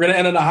go. We're going to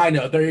end on a high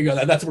note. There you go.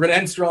 We're going to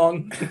end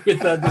strong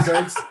with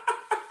desserts.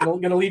 I'm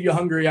going to leave you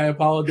hungry. I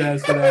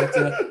apologize for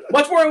that.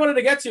 Much more I wanted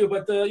to get to,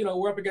 but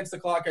we're up against the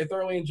clock. I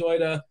thoroughly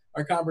enjoyed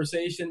our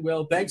conversation.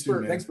 Will, thanks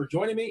for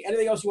joining me.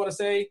 Anything else you want to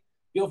say?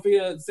 Feel free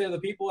to say to the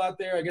people out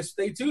there. I guess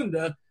stay tuned.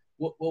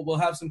 We'll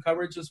have some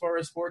coverage as far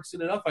as sports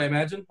soon enough, I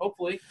imagine.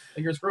 Hopefully,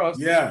 fingers crossed.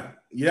 Yeah,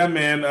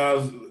 man.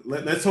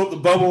 Let's hope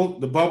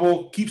the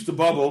bubble keeps the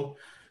bubble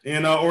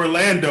in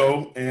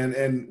Orlando,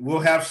 and we'll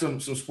have some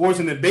sports.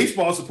 And then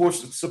baseball is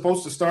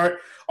supposed to start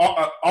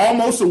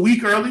almost a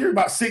week earlier,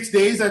 about 6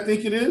 days, I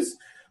think it is,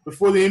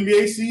 before the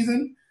NBA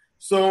season.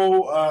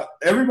 So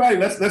everybody,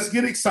 let's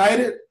get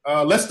excited.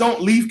 Let's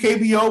don't leave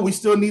KBO. We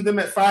still need them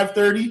at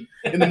 5:30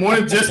 in the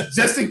morning,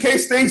 just in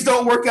case things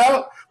don't work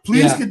out.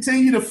 Please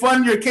continue to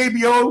fund your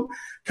KBO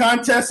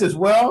contest as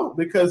well,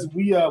 because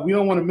we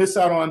don't want to miss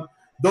out on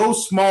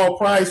those small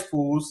prize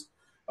pools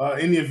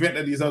in the event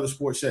that these other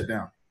sports shut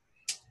down.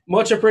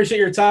 Much appreciate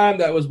your time.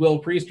 That was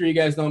Will Priester. You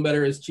guys know him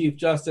better as Chief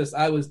Justice.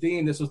 I was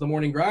Dean. This was The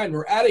Morning Grind.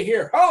 We're out of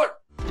here. Holler!